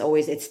mind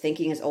its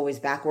thinking is always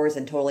backwards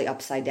and totally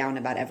upside down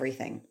about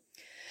everything.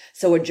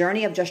 So a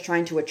journey of just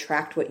trying to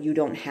attract what you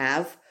don't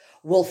have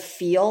will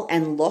feel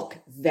and look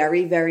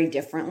very, very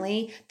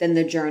differently than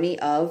the journey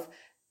of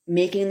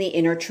making the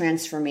inner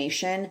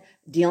transformation,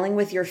 dealing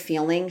with your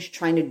feelings,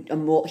 trying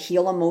to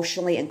heal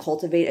emotionally and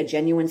cultivate a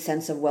genuine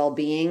sense of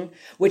well-being,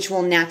 which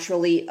will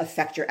naturally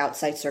affect your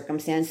outside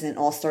circumstances in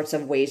all sorts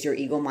of ways your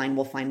ego mind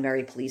will find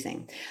very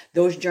pleasing.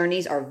 Those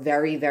journeys are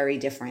very, very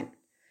different.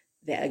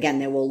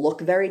 They will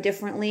look very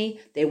differently.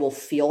 They will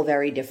feel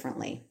very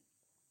differently.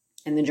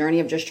 And the journey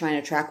of just trying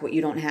to track what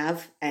you don't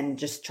have and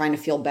just trying to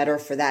feel better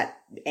for that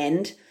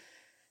end,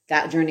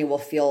 that journey will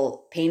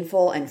feel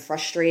painful and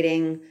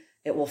frustrating.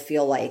 It will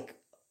feel like,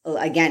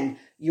 again,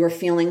 your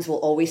feelings will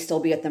always still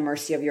be at the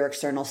mercy of your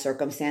external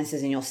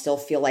circumstances, and you'll still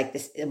feel like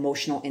this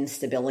emotional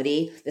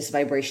instability, this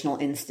vibrational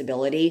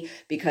instability,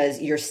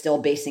 because you're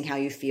still basing how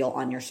you feel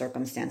on your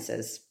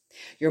circumstances.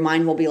 Your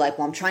mind will be like,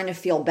 well, I'm trying to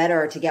feel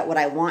better to get what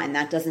I want, and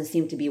that doesn't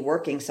seem to be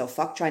working. So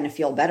fuck trying to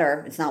feel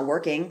better. It's not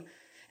working.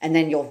 And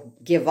then you'll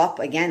give up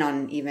again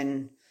on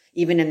even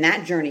Even in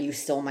that journey, you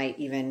still might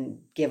even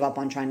give up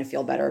on trying to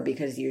feel better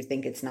because you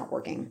think it's not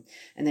working.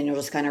 And then you'll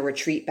just kind of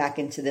retreat back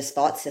into this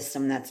thought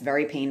system that's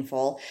very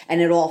painful.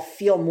 And it'll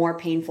feel more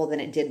painful than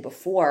it did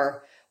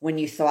before when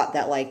you thought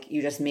that like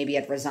you just maybe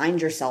had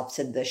resigned yourself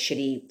to the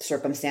shitty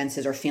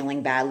circumstances or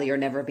feeling badly or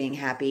never being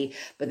happy.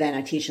 But then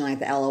a teaching like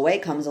the LOA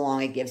comes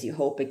along, it gives you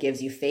hope, it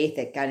gives you faith,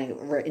 it kind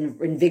of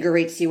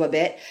invigorates you a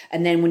bit.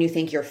 And then when you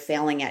think you're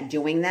failing at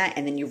doing that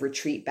and then you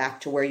retreat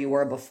back to where you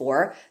were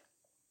before,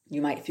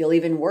 you might feel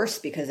even worse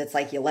because it's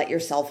like you let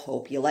yourself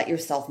hope, you let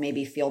yourself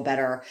maybe feel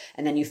better,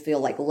 and then you feel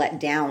like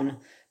let down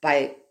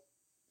by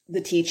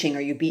the teaching, or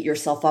you beat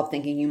yourself up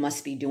thinking you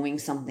must be doing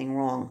something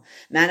wrong.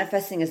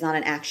 Manifesting is not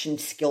an action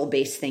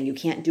skill-based thing. You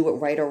can't do it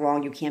right or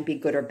wrong. You can't be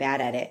good or bad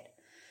at it.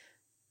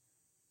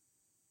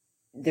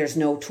 There's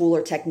no tool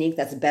or technique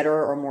that's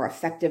better or more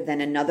effective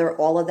than another.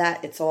 All of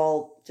that, it's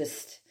all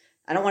just,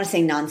 I don't want to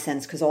say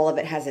nonsense because all of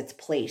it has its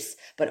place,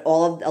 but a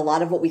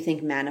lot of what we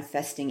think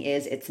manifesting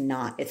is, it's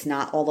not. It's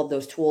not all of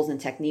those tools and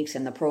techniques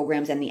and the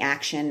programs and the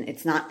action.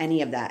 It's not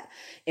any of that.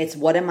 It's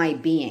what am I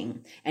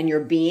being? And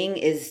your being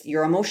is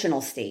your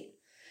emotional state.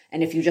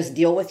 And if you just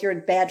deal with your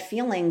bad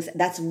feelings,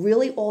 that's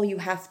really all you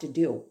have to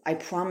do. I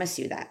promise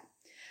you that.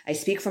 I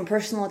speak from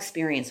personal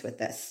experience with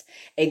this.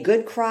 A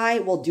good cry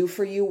will do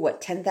for you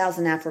what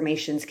 10,000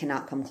 affirmations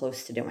cannot come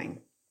close to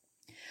doing.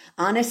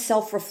 Honest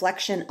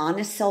self-reflection,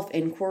 honest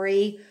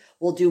self-inquiry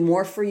will do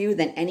more for you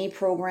than any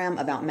program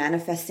about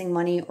manifesting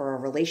money or a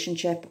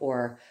relationship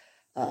or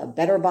a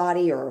better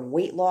body or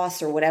weight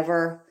loss or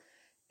whatever.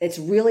 It's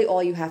really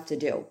all you have to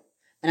do.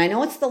 And I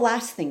know it's the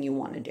last thing you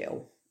want to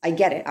do. I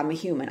get it. I'm a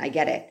human. I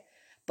get it.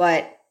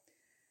 But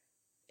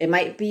it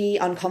might be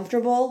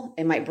uncomfortable.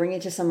 It might bring you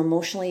to some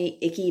emotionally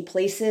icky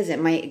places.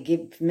 It might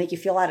make you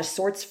feel out of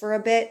sorts for a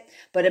bit.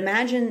 But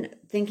imagine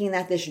thinking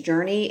that this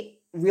journey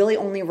really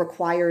only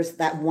requires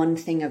that one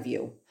thing of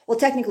you. Well,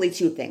 technically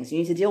two things. You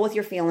need to deal with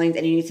your feelings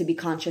and you need to be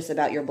conscious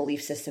about your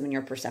belief system and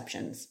your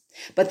perceptions.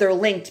 But they're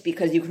linked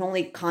because you can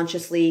only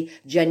consciously,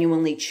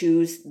 genuinely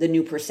choose the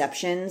new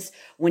perceptions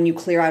when you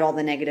clear out all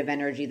the negative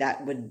energy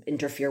that would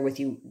interfere with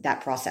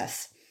that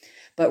process.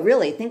 But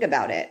really, think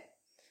about it.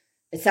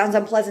 It sounds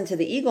unpleasant to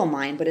the ego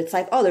mind, but it's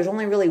like, oh, there's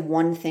only really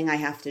one thing I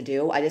have to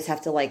do. I just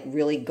have to like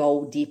really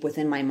go deep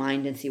within my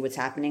mind and see what's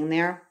happening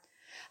there.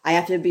 I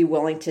have to be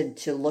willing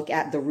to look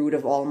at the root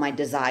of all of my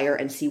desire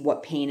and see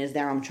what pain is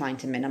there I'm trying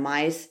to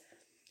minimize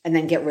and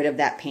then get rid of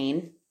that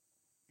pain.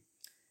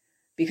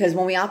 Because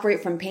when we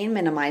operate from pain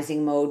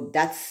minimizing mode,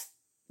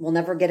 we'll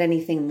never get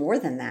anything more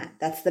than that.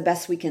 That's the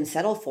best we can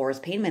settle for is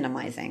pain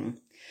minimizing.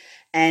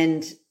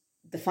 And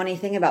the funny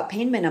thing about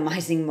pain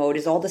minimizing mode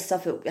is all the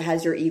stuff it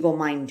has your ego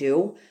mind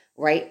do,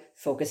 right?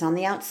 Focus on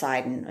the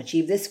outside and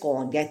achieve this goal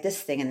and get this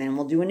thing. And then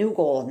we'll do a new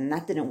goal. And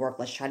that didn't work.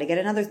 Let's try to get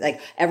another,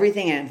 like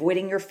everything, and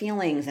avoiding your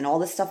feelings and all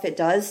the stuff it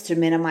does to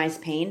minimize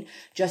pain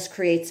just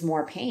creates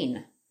more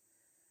pain.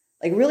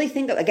 Like really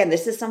think of, again,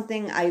 this is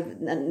something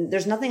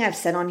there's nothing I've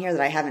said on here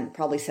that I haven't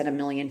probably said a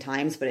million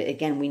times, but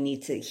again, we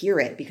need to hear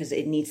it because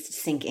it needs to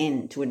sink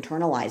in to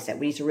internalize it.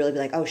 We need to really be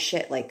like, oh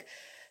shit, like,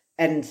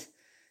 and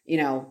you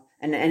know,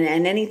 and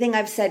anything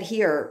I've said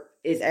here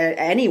is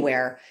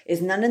anywhere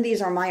is none of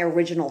these are my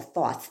original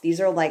thoughts.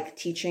 These are like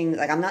teaching,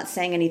 like I'm not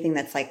saying anything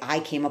that's like, I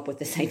came up with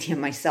this idea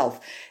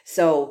myself.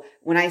 So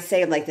when I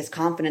say like this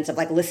confidence of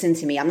like, listen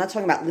to me, I'm not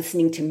talking about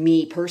listening to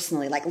me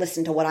personally, like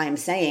listen to what I am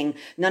saying.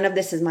 None of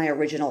this is my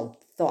original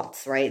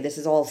thoughts, right? This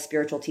is all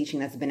spiritual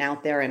teaching that's been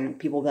out there and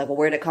people will be like, well,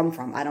 where'd it come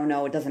from? I don't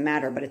know. It doesn't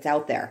matter, but it's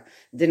out there.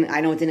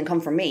 I know it didn't come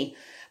from me,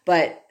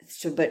 but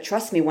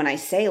trust me when I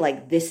say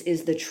like, this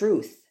is the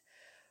truth.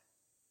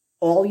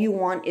 All you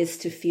want is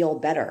to feel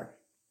better.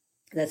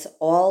 That's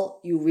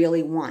all you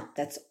really want.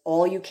 That's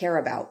all you care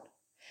about.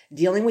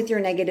 Dealing with your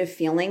negative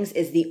feelings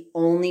is the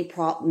only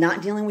problem.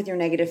 Not dealing with your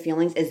negative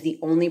feelings is the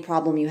only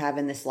problem you have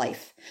in this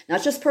life.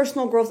 Not just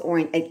personal growth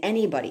oriented,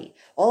 anybody.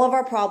 All of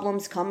our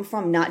problems come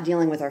from not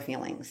dealing with our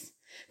feelings.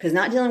 Because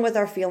not dealing with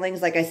our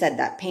feelings, like I said,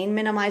 that pain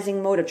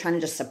minimizing mode of trying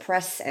to just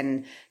suppress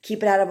and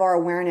keep it out of our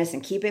awareness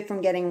and keep it from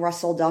getting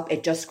rustled up,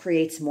 it just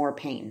creates more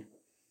pain.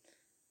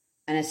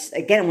 And it's,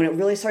 again, when it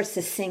really starts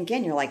to sink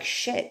in, you're like,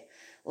 shit,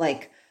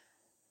 like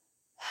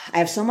I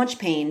have so much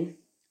pain.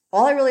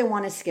 All I really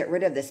want is to get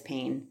rid of this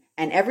pain.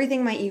 And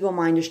everything my ego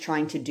mind is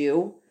trying to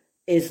do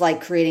is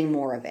like creating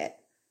more of it.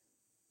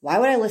 Why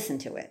would I listen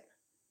to it?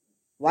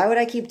 Why would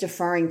I keep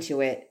deferring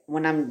to it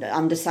when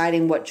I'm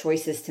deciding what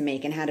choices to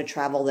make and how to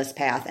travel this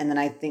path? And then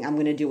I think I'm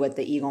going to do what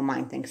the ego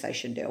mind thinks I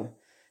should do.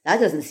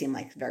 That doesn't seem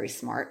like very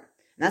smart.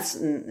 That's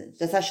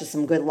just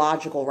some good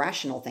logical,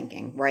 rational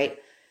thinking, right?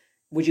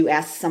 Would you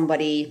ask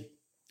somebody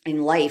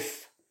in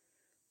life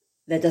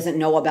that doesn't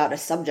know about a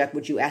subject,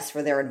 would you ask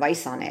for their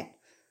advice on it?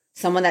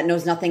 Someone that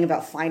knows nothing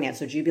about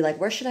finance, would you be like,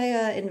 where should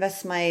I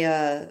invest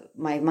my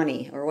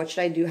money? Or what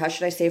should I do? How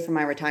should I save for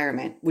my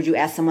retirement? Would you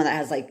ask someone that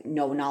has like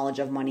no knowledge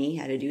of money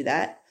how to do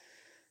that?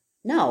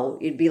 No,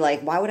 you'd be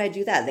like, why would I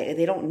do that?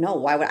 They don't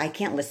know. I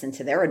can't listen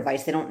to their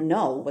advice. They don't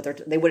know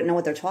they wouldn't know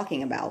what they're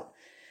talking about.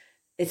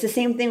 It's the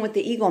same thing with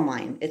the ego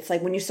mind. It's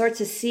like when you start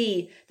to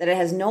see that it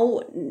has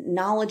no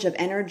knowledge of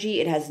energy,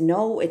 it's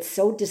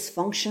so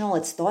dysfunctional,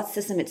 its thought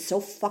system, it's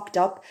so fucked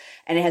up,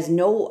 and it has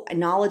no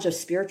knowledge of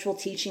spiritual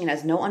teaching, it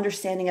has no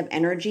understanding of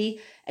energy.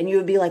 And you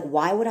would be like,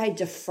 why would I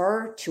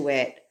defer to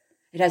it?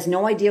 It has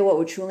no idea what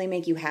would truly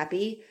make you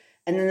happy.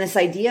 And then this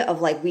idea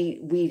of like,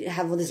 we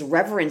have this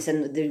reverence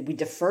and we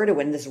defer to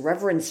it and this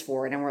reverence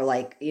for it. And we're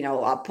like,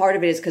 a part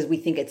of it is because we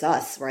think it's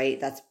us, right?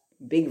 That's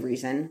big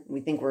reason. We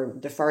think we're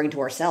deferring to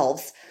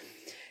ourselves.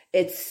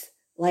 It's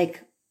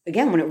like,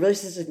 again, when it really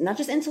starts to not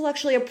just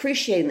intellectually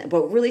appreciating it,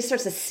 but really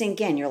starts to sink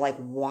in, you're like,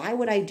 why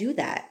would I do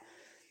that?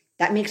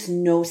 That makes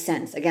no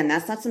sense. Again,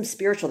 that's not some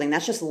spiritual thing.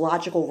 That's just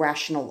logical,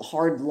 rational,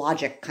 hard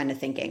logic kind of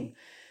thinking.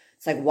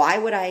 It's like, why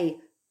would I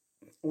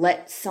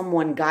let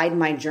someone guide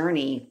my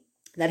journey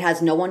that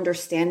has no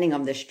understanding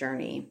of this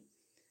journey,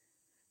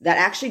 that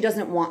actually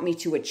doesn't want me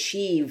to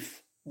achieve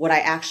what I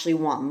actually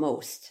want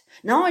most?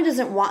 Not only does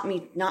it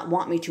not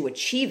want me to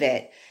achieve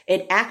it,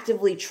 it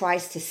actively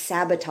tries to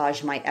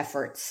sabotage my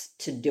efforts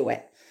to do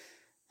it.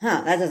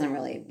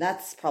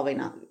 That's probably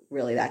not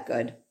really that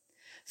good.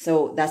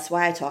 So that's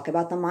why I talk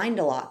about the mind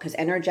a lot, because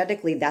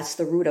energetically, that's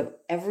the root of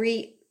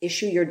every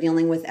issue you're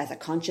dealing with as a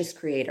conscious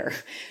creator.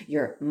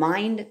 Your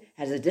mind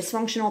has a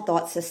dysfunctional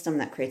thought system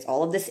that creates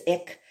all of this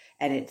ick,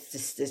 and it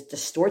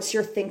distorts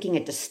your thinking.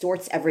 It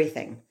distorts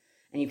everything.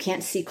 And you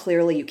can't see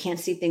clearly. You can't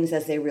see things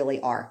as they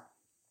really are.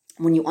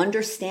 When you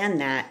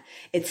understand that,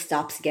 it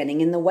stops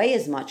getting in the way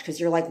as much, because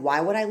you're like, why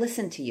would I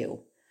listen to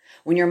you?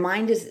 When your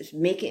mind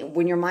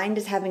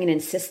is having an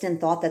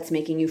insistent thought that's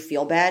making you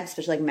feel bad,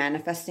 especially like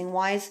manifesting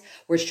wise,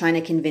 where it's trying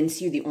to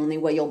convince you the only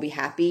way you'll be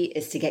happy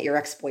is to get your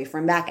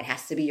ex-boyfriend back. It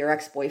has to be your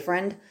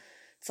ex-boyfriend.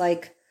 It's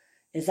like,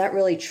 is that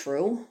really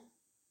true?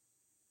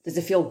 Does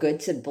it feel good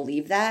to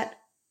believe that?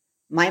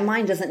 My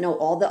mind doesn't know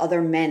all the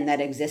other men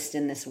that exist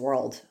in this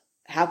world.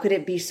 How could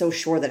it be so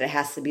sure that it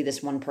has to be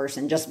this one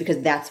person just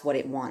because that's what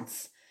it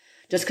wants?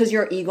 Just because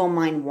your ego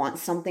mind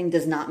wants something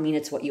does not mean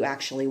it's what you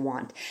actually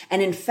want.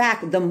 And in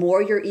fact, the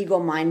more your ego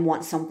mind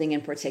wants something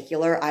in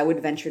particular, I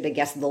would venture to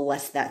guess the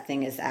less that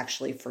thing is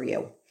actually for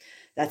you.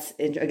 That's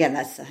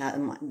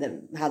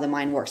how the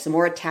mind works. The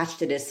more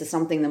attached it is to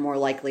something, the more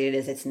likely it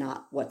is it's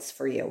not what's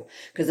for you.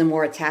 Because the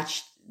more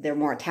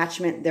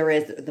attachment there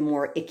is, the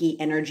more icky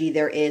energy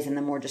there is, and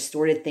the more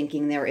distorted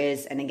thinking there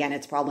is. And again,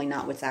 it's probably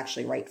not what's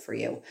actually right for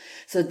you.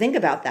 So think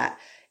about that.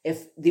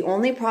 If the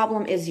only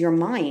problem is your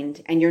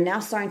mind, and you're now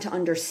starting to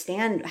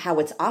understand how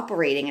it's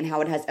operating and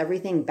how it has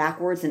everything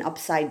backwards and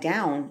upside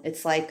down,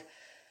 it's like,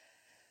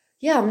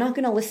 yeah, I'm not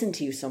going to listen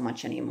to you so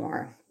much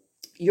anymore.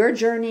 Your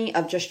journey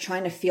of just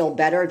trying to feel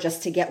better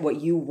just to get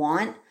what you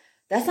want,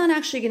 that's not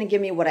actually going to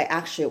give me what I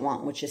actually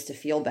want, which is to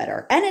feel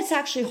better. And it's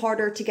actually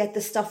harder to get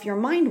the stuff your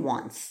mind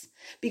wants,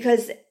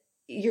 because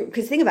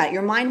think about it,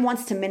 your mind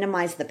wants to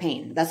minimize the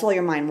pain. That's all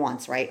your mind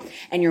wants, right?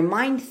 And your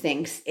mind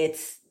thinks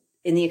it's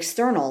in the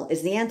external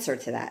is the answer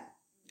to that.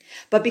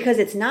 But because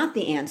it's not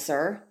the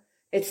answer,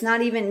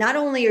 not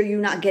only are you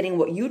not getting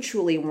what you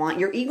truly want,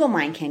 your ego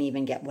mind can't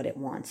even get what it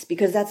wants,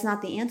 because that's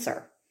not the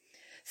answer.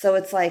 So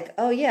it's like,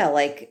 oh yeah,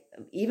 like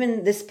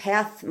even this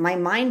path,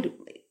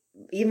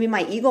 even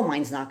my ego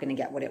mind's not going to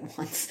get what it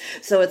wants.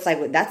 So it's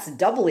like, that's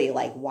doubly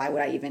like, why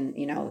would I even,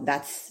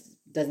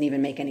 doesn't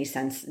even make any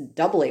sense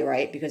doubly,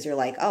 right? Because you're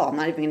like, oh, I'm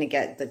not even going to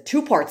get the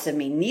two parts of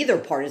me. Neither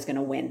part is going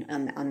to win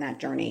on that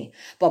journey,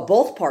 but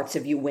both parts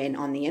of you win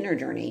on the inner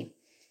journey.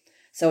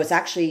 So it's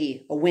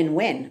actually a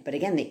win-win. But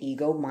again, the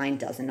ego mind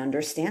doesn't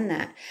understand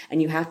that.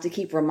 And you have to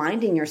keep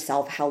reminding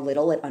yourself how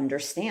little it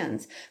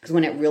understands. Because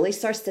when it really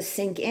starts to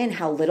sink in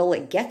how little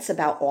it gets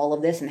about all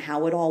of this and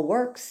how it all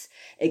works,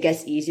 it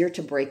gets easier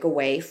to break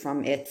away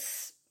from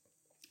its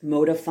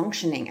mode of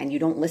functioning, and you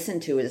don't listen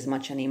to it as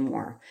much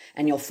anymore.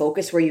 And you'll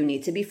focus where you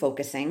need to be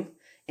focusing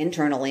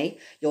internally.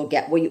 You'll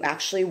get what you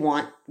actually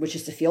want, which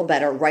is to feel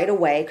better right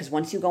away. Because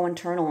once you go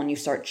internal and you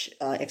start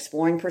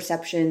exploring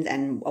perceptions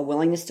and a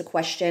willingness to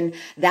question,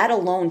 that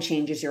alone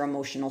changes your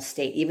emotional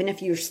state. Even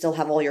if you still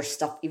have all your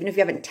stuff, even if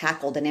you haven't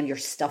tackled any of your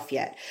stuff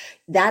yet,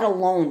 that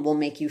alone will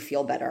make you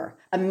feel better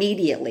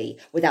immediately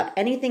without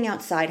anything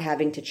outside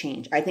having to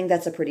change. I think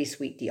that's a pretty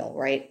sweet deal,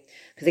 right?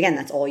 Because again,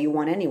 that's all you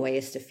want anyway,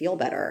 is to feel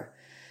better.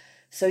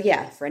 So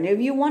yeah, for any of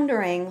you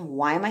wondering,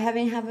 why am I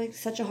having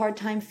such a hard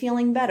time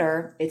feeling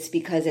better? It's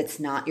because it's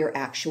not your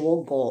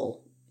actual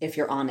goal, if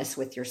you're honest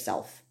with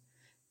yourself.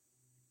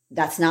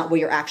 That's not what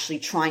you're actually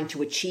trying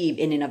to achieve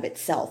in and of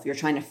itself. You're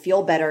trying to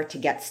feel better to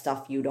get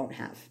stuff you don't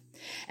have.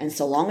 And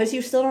so long as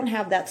you still don't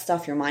have that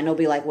stuff, your mind will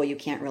be like, well, you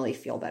can't really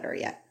feel better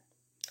yet.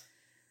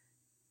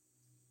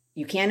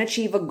 You can't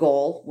achieve a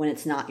goal when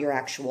it's not your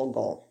actual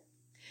goal.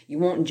 You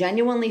won't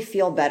genuinely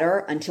feel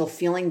better until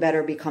feeling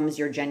better becomes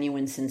your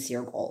genuine,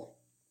 sincere goal.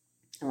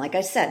 And like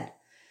I said,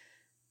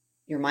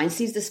 your mind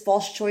sees this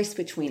false choice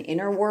between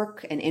inner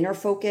work and inner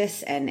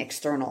focus and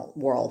external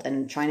world,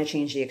 and trying to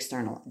change the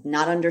external,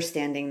 not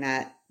understanding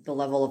that the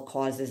level of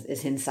cause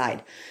is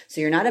inside.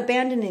 So you're not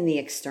abandoning the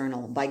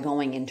external by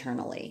going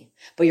internally,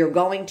 but you're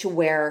going to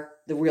where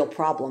the real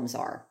problems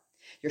are.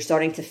 You're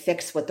starting to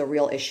fix what the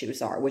real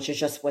issues are, which is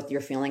just what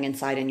you're feeling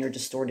inside in your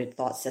distorted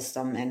thought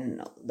system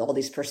and all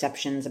these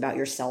perceptions about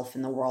yourself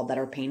and the world that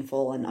are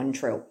painful and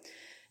untrue.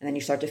 And then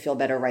you start to feel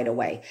better right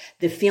away.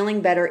 The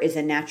feeling better is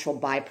a natural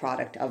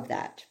byproduct of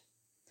that.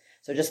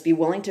 So just be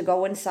willing to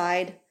go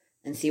inside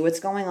and see what's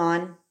going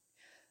on.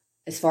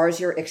 As far as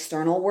your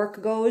external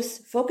work goes,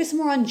 focus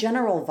more on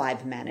general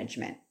vibe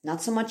management.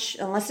 Not so much,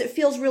 unless it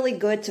feels really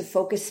good, to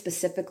focus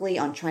specifically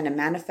on trying to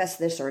manifest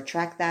this or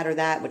attract that or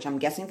that, which I'm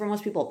guessing for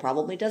most people it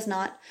probably does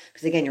not.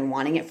 Because again, you're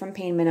wanting it from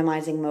pain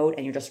minimizing mode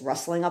and you're just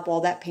rustling up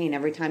all that pain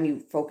every time you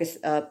focus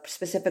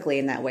specifically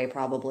in that way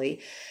probably.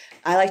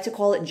 I like to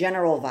call it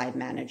general vibe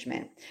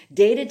management.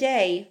 Day to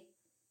day,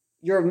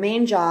 your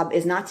main job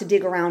is not to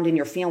dig around in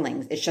your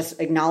feelings. It's just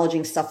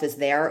acknowledging stuff is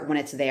there when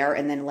it's there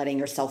and then letting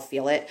yourself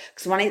feel it.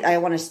 Because when I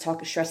want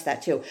to stress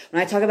that too.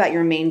 When I talk about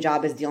your main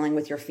job is dealing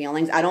with your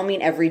feelings, I don't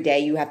mean every day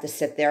you have to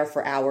sit there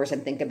for hours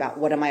and think about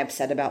what am I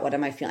upset about, what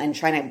am I feeling, and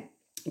trying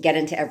to get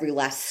into every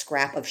last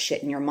scrap of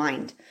shit in your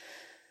mind.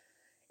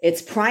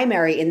 It's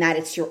primary in that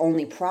it's your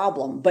only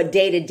problem. But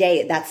day to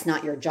day, that's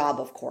not your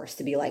job, of course,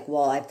 to be like,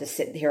 well, I have to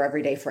sit here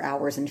every day for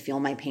hours and feel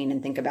my pain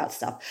and think about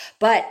stuff.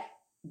 But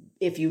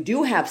if you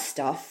do have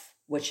stuff,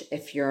 which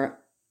if you're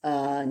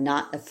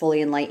not a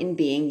fully enlightened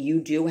being, you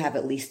do have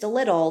at least a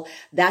little,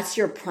 that's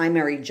your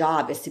primary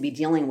job, is to be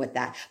dealing with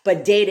that.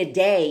 But day to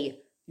day,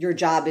 your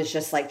job is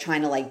just like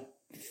trying to like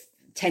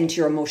tend to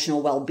your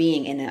emotional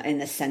well-being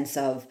in a sense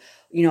of,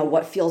 you know,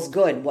 what feels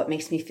good, what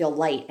makes me feel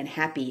light and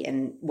happy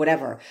and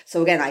whatever.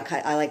 So again,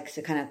 I like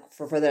to kind of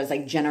refer to that as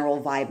like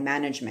general vibe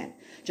management,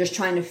 just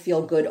trying to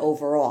feel good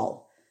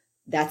overall.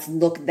 That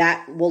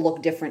will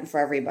look different for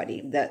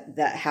everybody.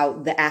 How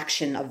the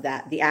action of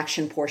that, the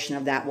action portion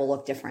of that will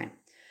look different.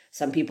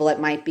 Some people it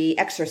might be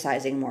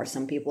exercising more.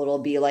 Some people it'll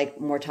be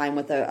like more time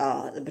with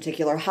a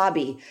particular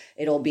hobby.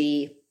 It'll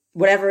be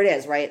whatever it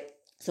is, right?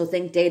 So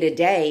think day to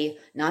day,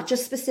 not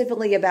just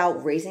specifically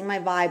about raising my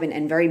vibe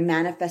and very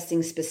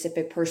manifesting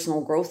specific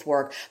personal growth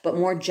work, but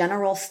more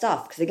general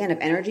stuff. Because again, if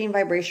energy and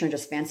vibration are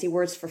just fancy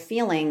words for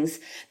feelings,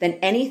 then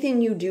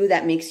anything you do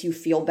that makes you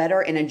feel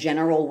better in a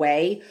general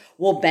way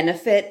will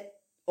benefit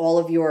all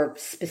of your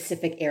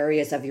specific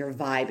areas of your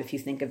vibe. If you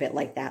think of it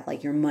like that,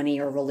 like your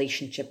money or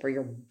relationship or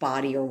your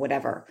body or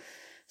whatever.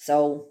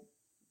 So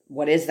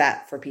what is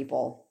that for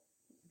people?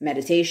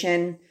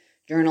 Meditation,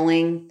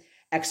 journaling,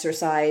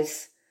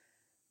 exercise,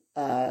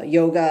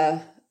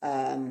 yoga,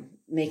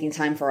 making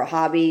time for a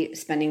hobby,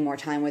 spending more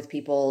time with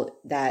people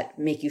that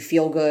make you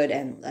feel good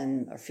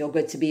and feel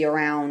good to be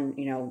around,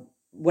 you know,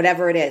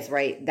 whatever it is,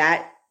 right?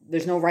 That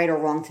there's no right or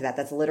wrong to that.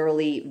 That's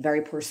literally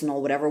very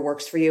personal, whatever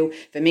works for you.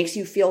 If it makes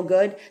you feel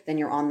good, then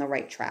you're on the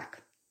right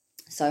track.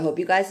 So I hope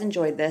you guys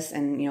enjoyed this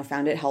and, you know,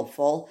 found it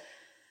helpful.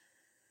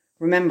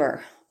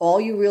 Remember, all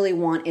you really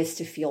want is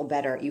to feel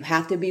better. You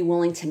have to be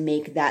willing to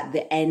make that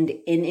the end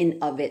in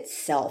and of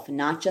itself,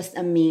 not just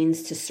a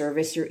means to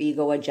service your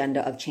ego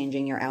agenda of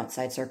changing your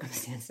outside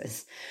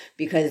circumstances,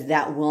 because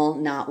that will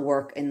not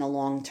work in the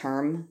long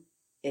term.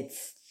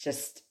 It's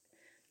just,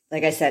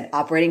 like I said,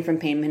 operating from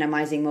pain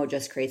minimizing mode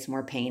just creates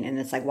more pain. And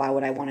it's like, why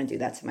would I want to do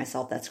that to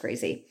myself? That's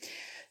crazy.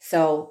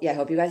 So yeah, I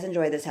hope you guys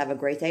enjoy this. Have a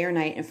great day or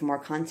night. And for more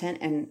content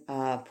and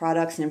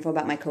products and info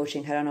about my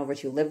coaching, head on over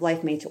to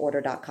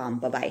livelifemade-to-order.com.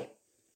 Bye-bye.